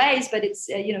figure ways, but it's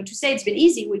to say it's been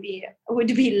easy would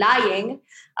be lying.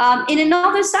 In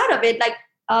another side of it, like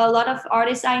a lot of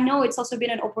artists I know, it's also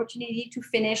been an opportunity to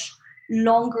finish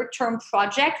longer term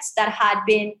projects that had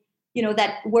been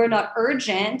that were not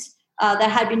urgent, that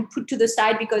had been put to the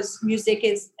side because music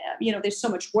is there's so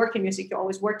much work in music, you're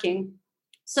always working.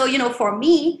 So for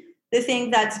me, the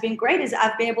thing that's been great is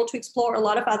I've been able to explore a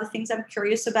lot of other things I'm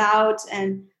curious about,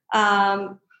 and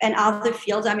other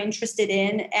fields I'm interested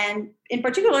in. And in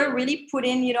particular, really put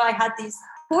in, I had these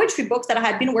poetry books that I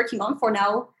had been working on for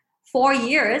now 4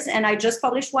 years. And I just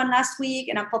published one last week,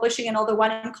 and I'm publishing another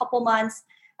one in a couple months.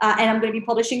 And I'm going to be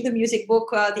publishing the music book,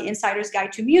 The Insider's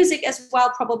Guide to Music, as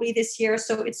well, probably this year.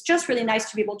 So it's just really nice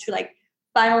to be able to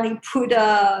finally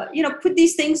put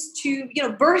these things to,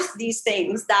 birth these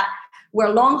things that were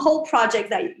long haul projects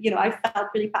that, I felt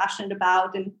really passionate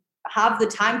about, and have the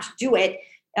time to do it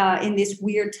in this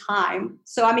weird time.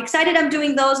 So I'm excited I'm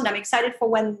doing those, and I'm excited for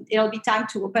when it'll be time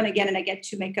to open again and I get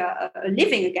to make a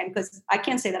living again, because I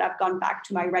can't say that I've gone back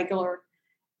to my regular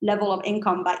level of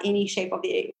income by any shape of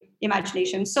the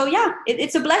imagination. So yeah,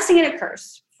 it's a blessing and a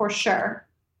curse for sure.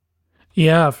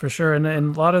 Yeah, for sure. And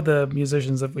a lot of the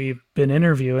musicians that we've been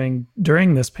interviewing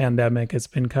during this pandemic, it's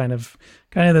been kind of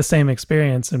the same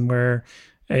experience, and where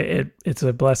it's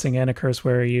a blessing and a curse,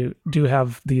 where you do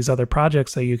have these other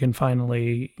projects that you can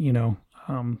finally,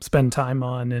 spend time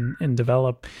on and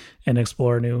develop and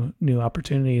explore new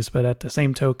opportunities. But at the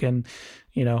same token,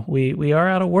 we are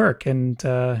out of work, and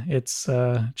it's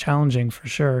challenging for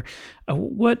sure.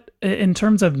 What, in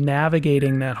terms of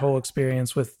navigating that whole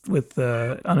experience with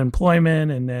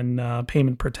unemployment and then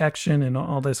payment protection and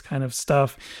all this kind of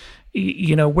stuff,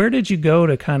 where did you go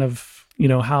to kind of,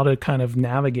 how to kind of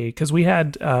navigate? Because we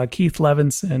had Keith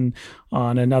Levinson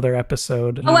on another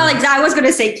episode. Oh, well, I was going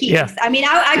to say Keith. Yeah. I mean,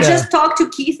 I just talked to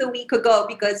Keith a week ago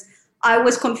because I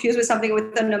was confused with something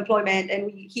with unemployment,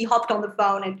 and he hopped on the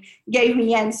phone and gave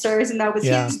me answers, and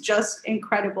he's just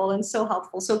incredible and so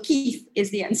helpful. So Keith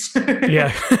is the answer.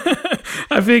 Yeah,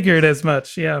 I figured as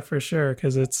much. Yeah, for sure,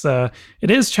 because it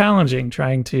is challenging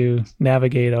trying to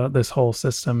navigate this whole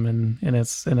system, and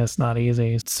it's not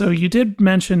easy. So you did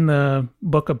mention the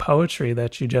book of poetry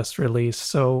that you just released.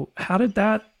 So how did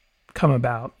that come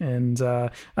about? And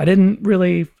I didn't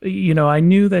really, I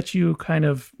knew that you kind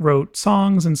of wrote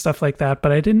songs and stuff like that,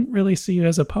 but I didn't really see you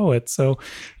as a poet. So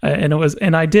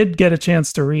and I did get a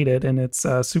chance to read it, and it's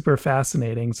super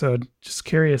fascinating. So just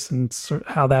curious and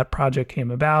how that project came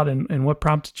about, and what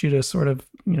prompted you to sort of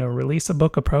release a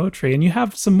book of poetry. And you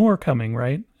have some more coming,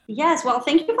 right? Yes. Well,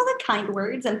 thank you for the kind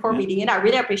words and for reading it. I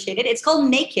really appreciate it. It's called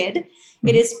Naked.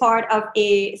 It is part of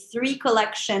a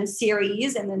 3-collection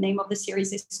series, and the name of the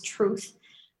series is Truth.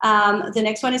 The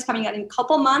next one is coming out in a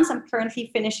couple months. I'm currently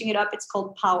finishing it up. It's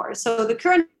called Power. So the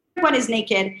current one is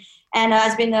Naked, and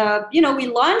has been, we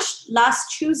launched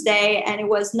last Tuesday, and it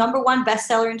was #1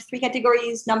 bestseller in 3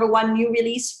 categories, #1 new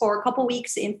release for a couple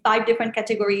weeks in 5 different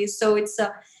categories. So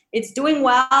it's doing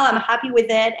well. I'm happy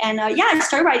with it. And I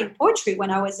started writing poetry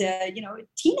when I was a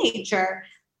teenager.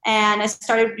 And I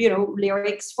started,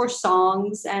 lyrics for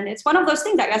songs. And it's one of those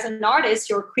things, like as an artist,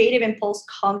 your creative impulse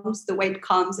comes the way it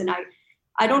comes. And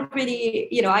I don't really,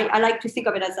 I like to think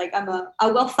of it as like,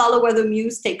 I will follow where the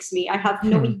muse takes me. I have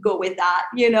no ego with that,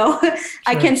 Sure.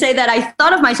 I can say that I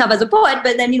thought of myself as a poet,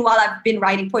 but then meanwhile, I've been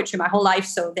writing poetry my whole life.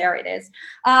 So there it is.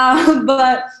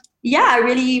 But yeah, I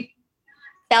really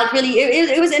felt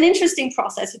it was an interesting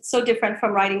process. It's so different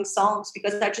from writing songs,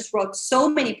 because I just wrote so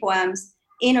many poems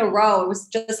in a row. It was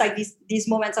just like these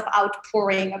moments of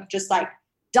outpouring of just like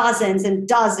dozens and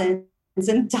dozens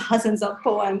and dozens of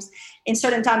poems in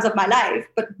certain times of my life.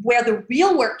 But where the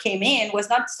real work came in was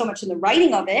not so much in the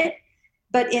writing of it,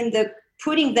 but in the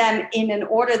putting them in an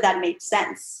order that made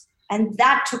sense. And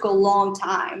that took a long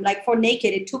time. Like for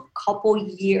Naked, it took a couple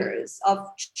years of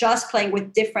just playing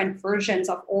with different versions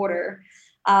of order.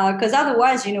 Because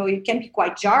otherwise, it can be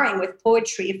quite jarring with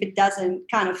poetry if it doesn't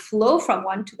kind of flow from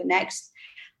one to the next.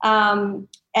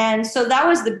 And so that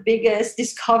was the biggest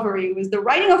discovery. Was the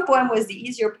writing of poem was the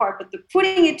easier part, but the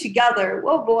putting it together,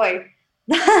 oh boy,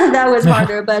 that was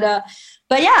harder. But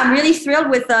yeah, I'm really thrilled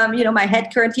with my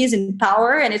head currently is in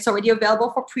Power, and it's already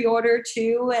available for pre-order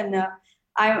too. And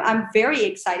I'm very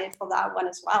excited for that one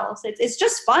as well. So it's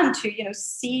just fun to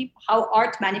see how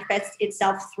art manifests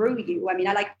itself through you. I mean,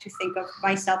 I like to think of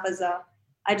myself as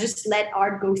I just let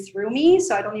art go through me.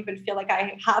 So I don't even feel like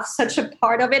I have such a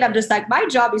part of it. I'm just like, my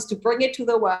job is to bring it to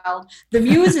the world. The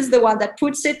muse is the one that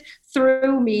puts it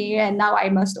through me. And now I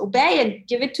must obey and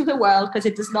give it to the world, because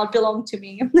it does not belong to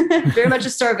me. Very much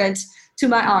a servant to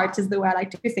my art is the way I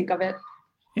like to think of it.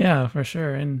 Yeah, for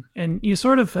sure. And you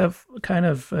sort of have kind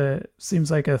of seems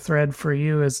like a thread for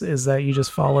you is that you just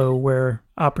follow where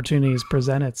opportunities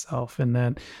present itself.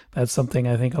 And that's something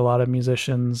I think a lot of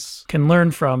musicians can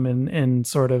learn from, and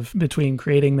sort of between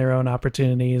creating their own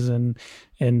opportunities and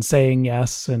saying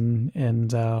yes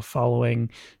and following,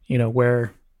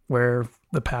 where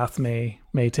the path may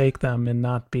take them, and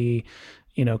not be,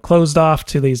 closed off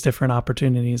to these different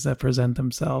opportunities that present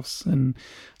themselves. And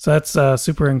so that's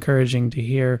super encouraging to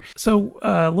hear. So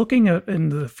looking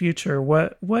into the future,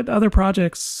 what other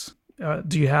projects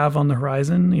do you have on the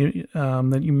horizon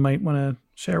that you might want to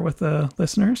share with the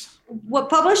listeners? Well,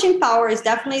 publishing power is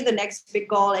definitely the next big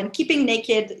goal, and keeping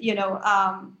Naked,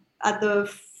 at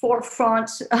the forefront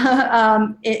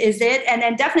is it. And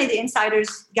then definitely the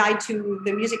Insider's Guide to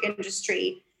the Music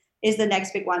Industry is the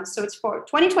next big one. So it's for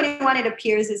 2021, it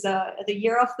appears, is the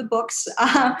year of the books.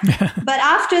 But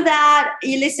after that,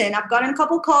 listen, I've gotten a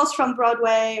couple calls from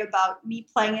Broadway about me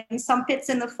playing in some pits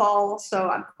in the fall. So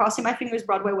I'm crossing my fingers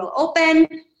Broadway will open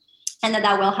and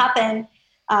that will happen.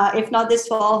 If not this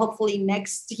fall, hopefully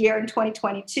next year in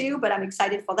 2022, but I'm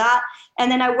excited for that.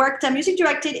 And then I music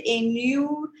directed a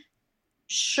new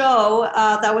show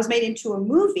that was made into a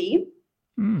movie.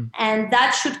 And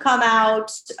that should come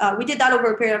out. We did that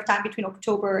over a period of time between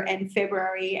October and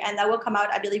February, and that will come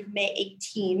out, I believe, May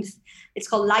 18th. It's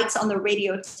called Lights on the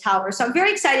Radio Tower. So I'm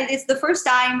very excited. It's the first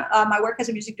time my work as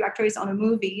a music director is on a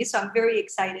movie. So I'm very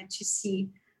excited to see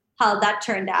how that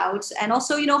turned out. And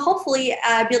also, hopefully,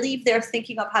 I believe they're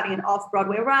thinking of having an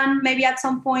off-Broadway run maybe at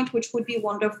some point, which would be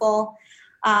wonderful.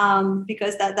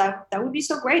 Because that would be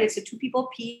so great. It's a 2-people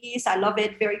piece. I love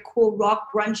it. Very cool rock,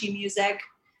 grungy music.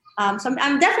 So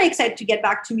I'm definitely excited to get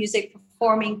back to music,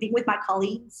 performing, being with my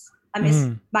colleagues. I miss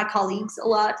my colleagues a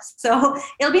lot. So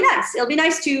it'll be nice. It'll be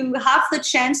nice to have the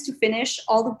chance to finish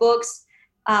all the books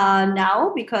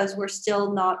now, because we're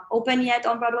still not open yet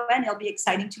on Broadway, and it'll be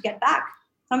exciting to get back.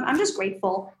 I'm just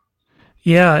grateful.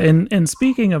 Yeah, and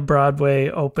speaking of Broadway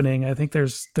opening, I think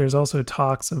there's also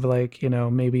talks of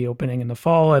maybe opening in the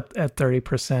fall at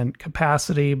 30%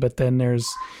 capacity, but then there's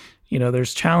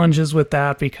challenges with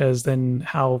that, because then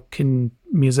how can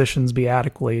musicians be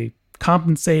adequately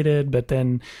compensated? But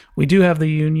then we do have the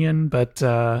union, but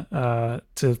to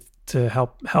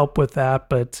help with that.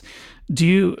 But do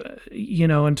you,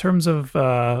 in terms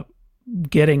of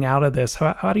getting out of this,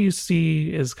 how do you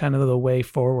see is kind of the way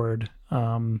forward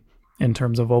in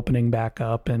terms of opening back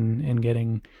up and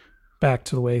getting back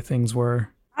to the way things were?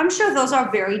 I'm sure those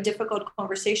are very difficult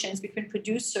conversations between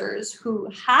producers who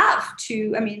have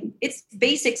to, it's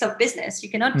basics of business. You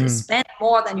cannot just spend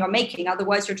more than you're making.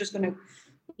 Otherwise, you're just going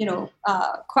to,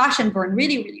 crash and burn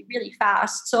really, really, really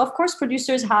fast. So, of course,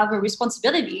 producers have a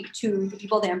responsibility to the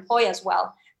people they employ as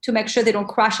well, to make sure they don't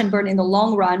crash and burn in the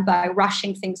long run by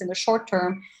rushing things in the short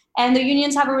term. And the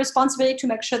unions have a responsibility to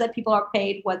make sure that people are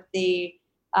paid what they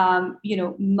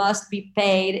must be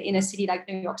paid in a city like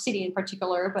New York City in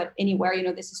particular, but anywhere,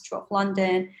 this is true of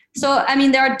London. So,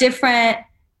 there are different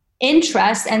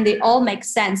interests, and they all make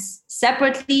sense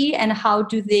separately, and how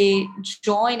do they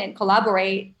join and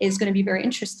collaborate is going to be very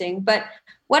interesting. But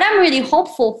what I'm really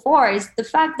hopeful for is the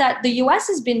fact that the US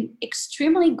has been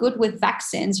extremely good with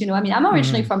vaccines. I'm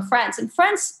originally from France. In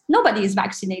France, nobody is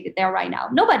vaccinated there right now.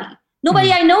 Nobody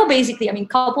I know, basically. A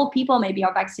couple people maybe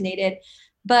are vaccinated.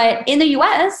 But in the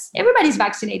US, everybody's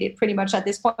vaccinated pretty much at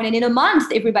this point. And in a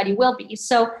month, everybody will be.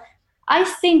 So I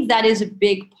think that is a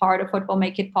big part of what will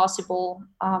make it possible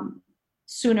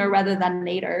sooner rather than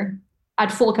later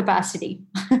at full capacity.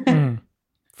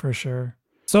 For sure.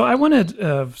 So I want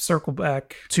to circle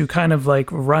back to kind of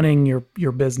like running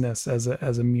your business as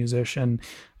a musician,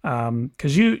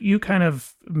 because you kind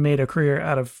of made a career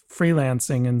out of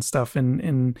freelancing and stuff.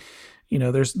 And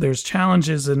there's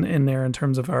challenges in there in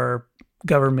terms of our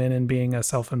government and being a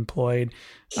self-employed,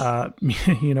 but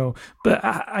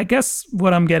I guess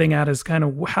what I'm getting at is kind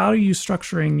of how are you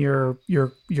structuring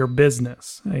your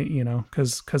business,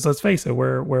 because let's face it,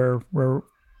 we're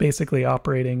basically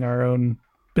operating our own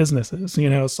businesses,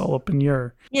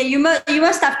 solopreneur. Yeah, you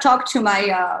must have talked to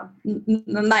my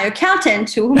my accountant,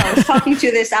 to whom I was talking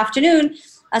to this afternoon,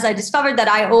 as I discovered that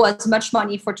I owe as much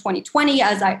money for 2020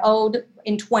 as I owed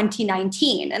in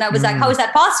 2019. And I was like, how is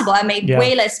that possible? I made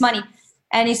way less money.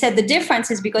 And he said the difference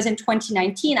is because in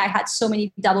 2019, I had so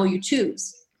many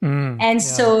W-2s.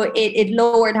 So it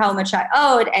lowered how much I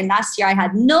owed. And last year I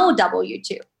had no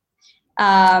W-2.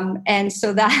 And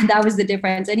so that was the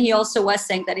difference. And he also was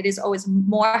saying that it is always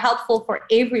more helpful for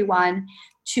everyone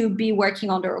to be working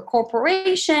under a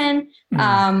corporation,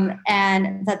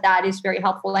 and that is very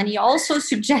helpful. And he also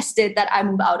suggested that I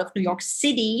move out of New York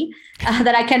City,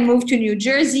 that I can move to New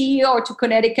Jersey or to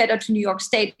Connecticut or to New York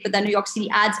State, but then New York City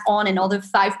adds on another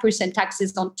 5%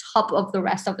 taxes on top of the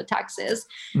rest of the taxes.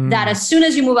 That as soon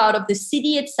as you move out of the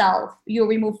city itself, you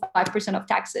remove 5% of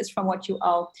taxes from what you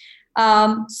owe.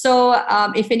 So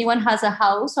if anyone has a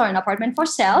house or an apartment for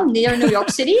sale near New York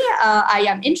City, I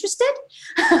am interested.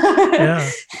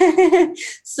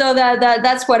 So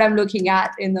that's what I'm looking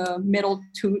at in the middle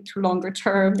to longer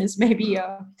term, is maybe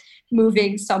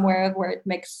moving somewhere where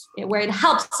it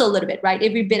helps a little bit, right?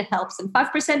 Every bit helps, and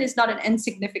 5% is not an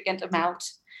insignificant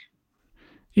amount.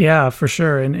 Yeah, for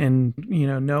sure. And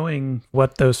knowing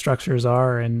what those structures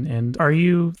are, and are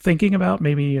you thinking about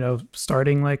maybe,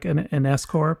 starting like an S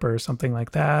Corp or something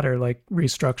like that, or like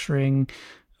restructuring,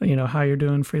 how you're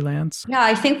doing freelance? Yeah,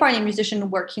 I think for any musician,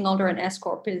 working under an S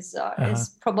Corp is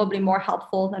probably more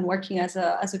helpful than working as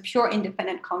a pure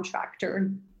independent contractor.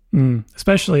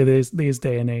 Especially these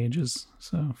day and ages.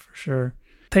 So for sure.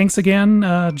 Thanks again,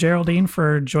 Geraldine,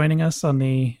 for joining us on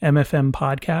the MFM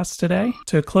podcast today.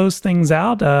 To close things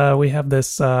out, we have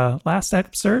this last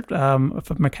excerpt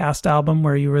from a cast album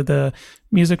where you were the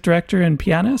music director and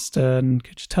pianist. And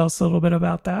could you tell us a little bit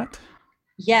about that?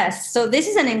 Yes. So this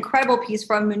is an incredible piece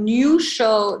from a new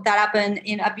show that happened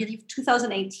in, I believe,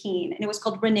 2018. And it was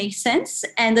called Renaissance.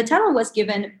 And the title was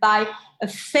given by a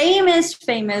famous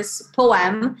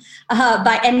poem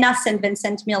by Edna St.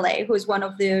 Vincent Millay, who is one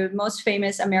of the most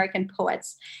famous American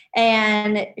poets.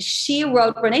 And she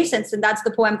wrote Renaissance, and that's the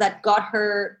poem that got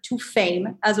her to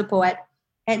fame as a poet.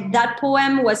 And that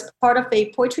poem was part of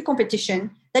a poetry competition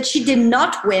that she did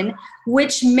not win,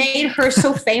 which made her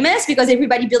so famous because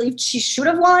everybody believed she should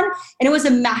have won. And it was a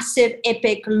massive,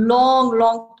 epic,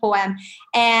 long poem.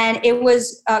 And it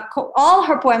was, all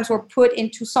her poems were put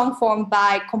into song form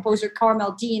by composer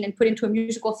Carmel Dean and put into a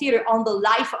musical theater on the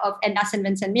life of Edna St.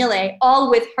 Vincent Millay, all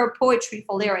with her poetry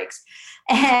for lyrics.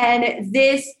 And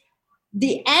the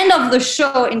end of the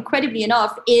show, incredibly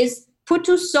enough, is put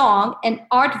to song an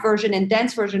art version and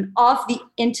dance version of the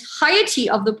entirety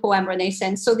of the poem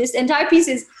Renaissance. So this entire piece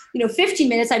is, 15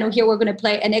 minutes. I know here we're going to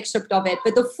play an excerpt of it,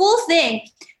 but the full thing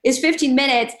is 15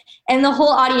 minutes, and the whole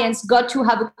audience got to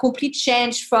have a complete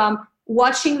change from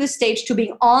watching the stage to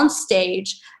being on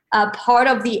stage, part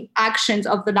of the actions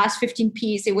of the last 15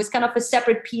 piece. It was kind of a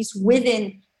separate piece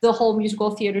within the whole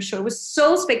musical theater show. It was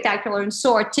so spectacular and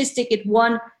so artistic. It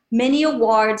won many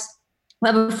awards. We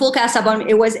have a full cast album.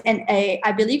 It was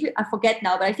I believe, I forget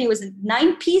now, but I think it was a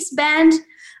 9-piece band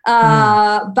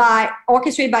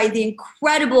orchestrated by the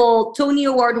incredible Tony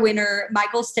Award winner,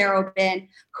 Michael Starobin,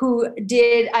 who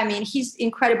he's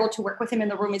incredible. To work with him in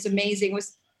the room is amazing. It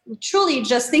was truly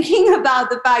just thinking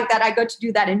about the fact that I got to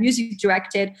do that and music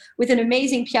directed with an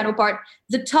amazing piano part.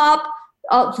 The top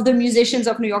of the musicians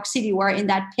of New York City were in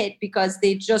that pit because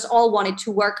they just all wanted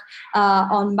to work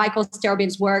on Michael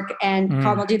Starobin's work and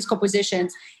Carmel Dean's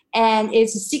compositions. And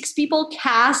it's a 6-people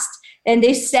cast, and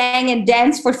they sang and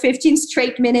danced for 15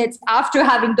 straight minutes after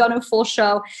having done a full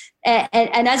show.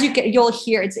 And as you'll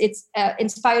hear, it's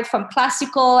inspired from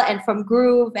classical and from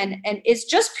groove, and it's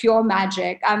just pure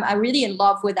magic. I'm really in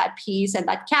love with that piece and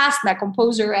that cast, that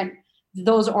composer, and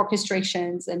those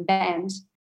orchestrations and bands.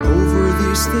 Over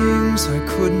these things I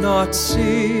could not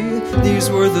see, these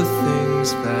were the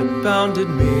things that bounded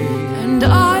me. And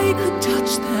I could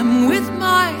touch them with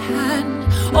my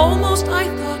hand, almost I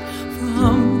thought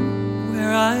from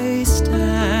where I stand.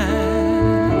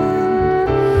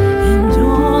 And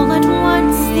all at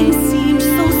once things seemed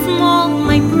so small,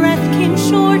 my breath came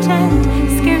short and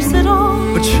scarce at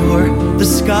all. But sure, the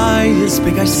sky is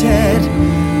big, I said,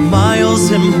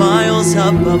 miles and miles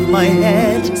above my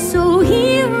head. So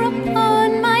here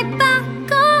upon my back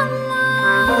I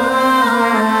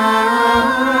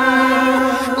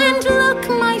lie, and look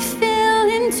my fill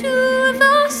into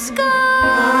the sky.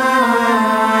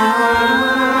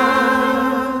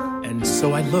 And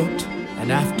so I looked,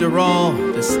 and after all,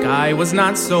 the sky was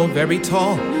not so very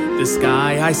tall. The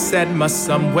sky, I said, must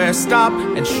somewhere stop,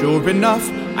 and sure enough,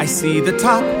 I see the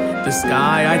top. The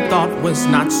sky I thought was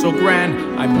not so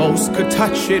grand, I most could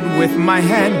touch it with my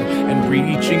hand, and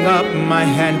reaching up my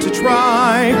hand to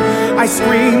try, I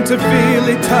screamed to feel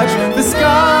it touch the sky.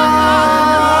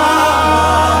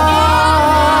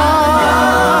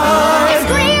 I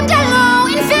screamed and lo,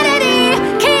 infinity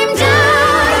came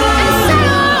down and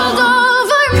settled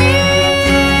over me.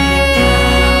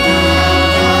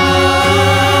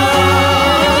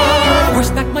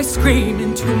 Forced back my scream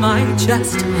into my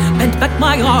chest, bent back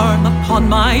my arm upon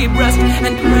my breast,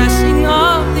 and pressing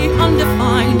up the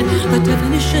undefined, the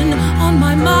definition on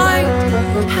my mind,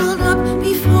 held up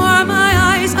before my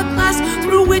eyes a glass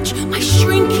through which my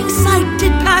shrinking sight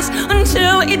did pass,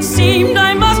 until it seemed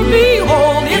I must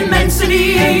behold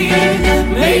immensity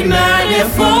made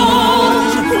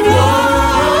manifold.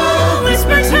 Whoa,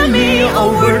 whisper to me a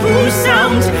word whose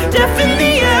sound deafened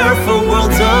the air for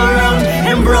worlds around,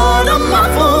 and brought a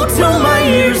muffle to my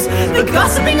ears the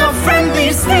gossiping of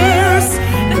friendly stares,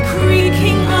 the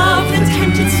creaking of the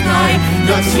tented sky,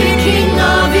 the ticking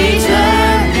of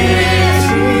eternity.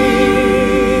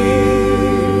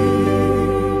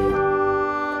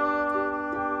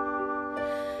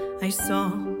 I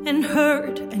saw and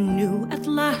heard and knew at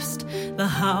last the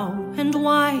how and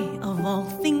why of all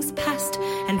things past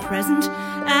and present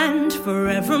and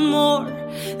forevermore.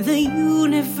 The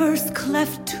universe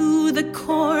cleft to the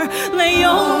core lay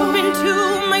open to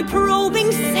my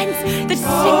probing sense, that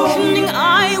sickening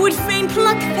eye would fain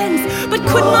pluck thence, but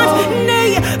could not,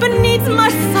 nay, but needs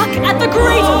must suck at the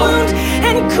great wound,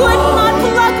 and could not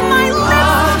pluck my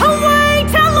lips away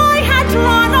till I had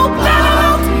drawn out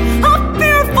a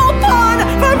fearful pawn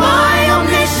for my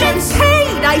omissions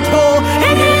paid, I told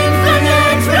an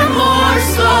infinite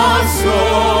remorse of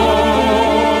soul.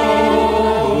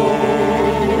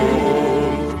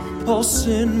 All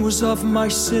sin was of my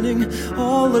sinning,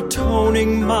 all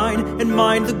atoning mine, and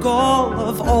mine the gall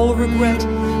of all regret.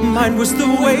 Mine was the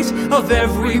weight of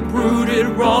every brooded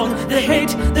wrong, the hate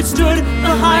that stood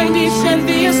behind each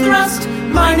envious thrust.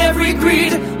 Mine every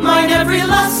greed, mine every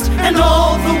lust, and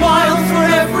all the while for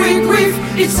every grief,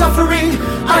 each suffering,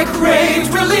 I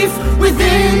craved relief with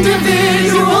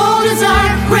individual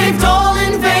desire, craved all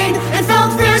in vain, and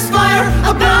felt fierce fire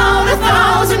about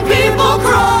 1,000 people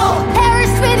crawl,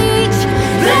 Perished with each,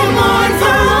 then mourn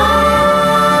for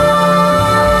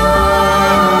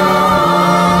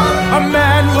all. A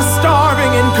man was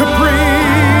starving in Capri.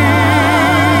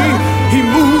 He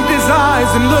moved his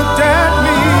eyes and looked at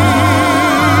me.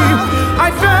 I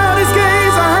felt his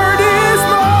gaze, I heard his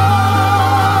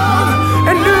moan,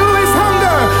 and knew his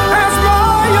hunger as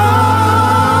my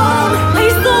own. I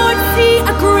saw at sea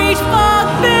a great fog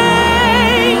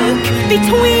bank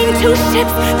between two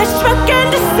ships that struck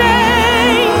and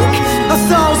sank.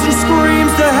 1,000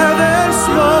 screams the heavens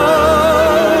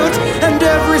smote, and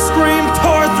every scream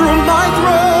tore through my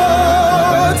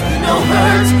throat. No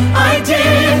hurt I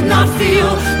did not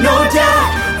feel, no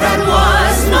death that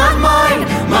was not mine.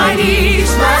 Mine each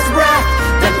last breath,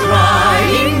 the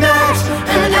crying met,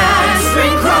 an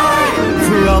answering cry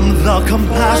From the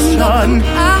compassion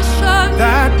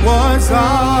That was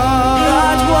all.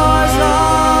 that was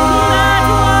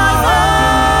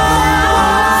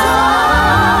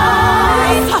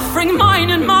suffering mine,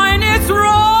 and mine is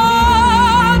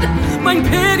wrong. Mine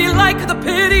pity like the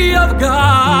pity of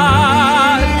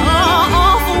God.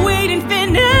 Awful weight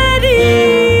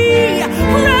infinity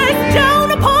pressed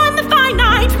down upon the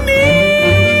finite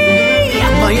me.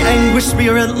 my anguished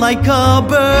spirit like a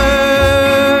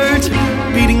bird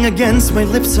beating against my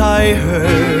lips I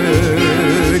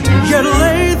heard. Yet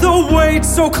lay the weight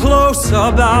so close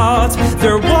about,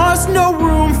 there was no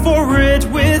room for it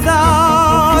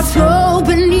without. so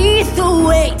beneath the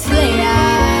weight lay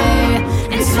I,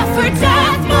 And suffer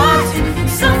death but,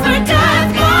 suffer death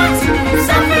but,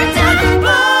 suffer death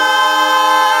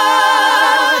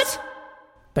but.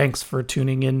 Thanks for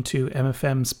tuning in to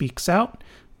MFM Speaks Out.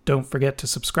 Don't forget to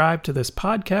subscribe to this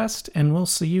podcast, and we'll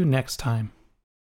see you next time.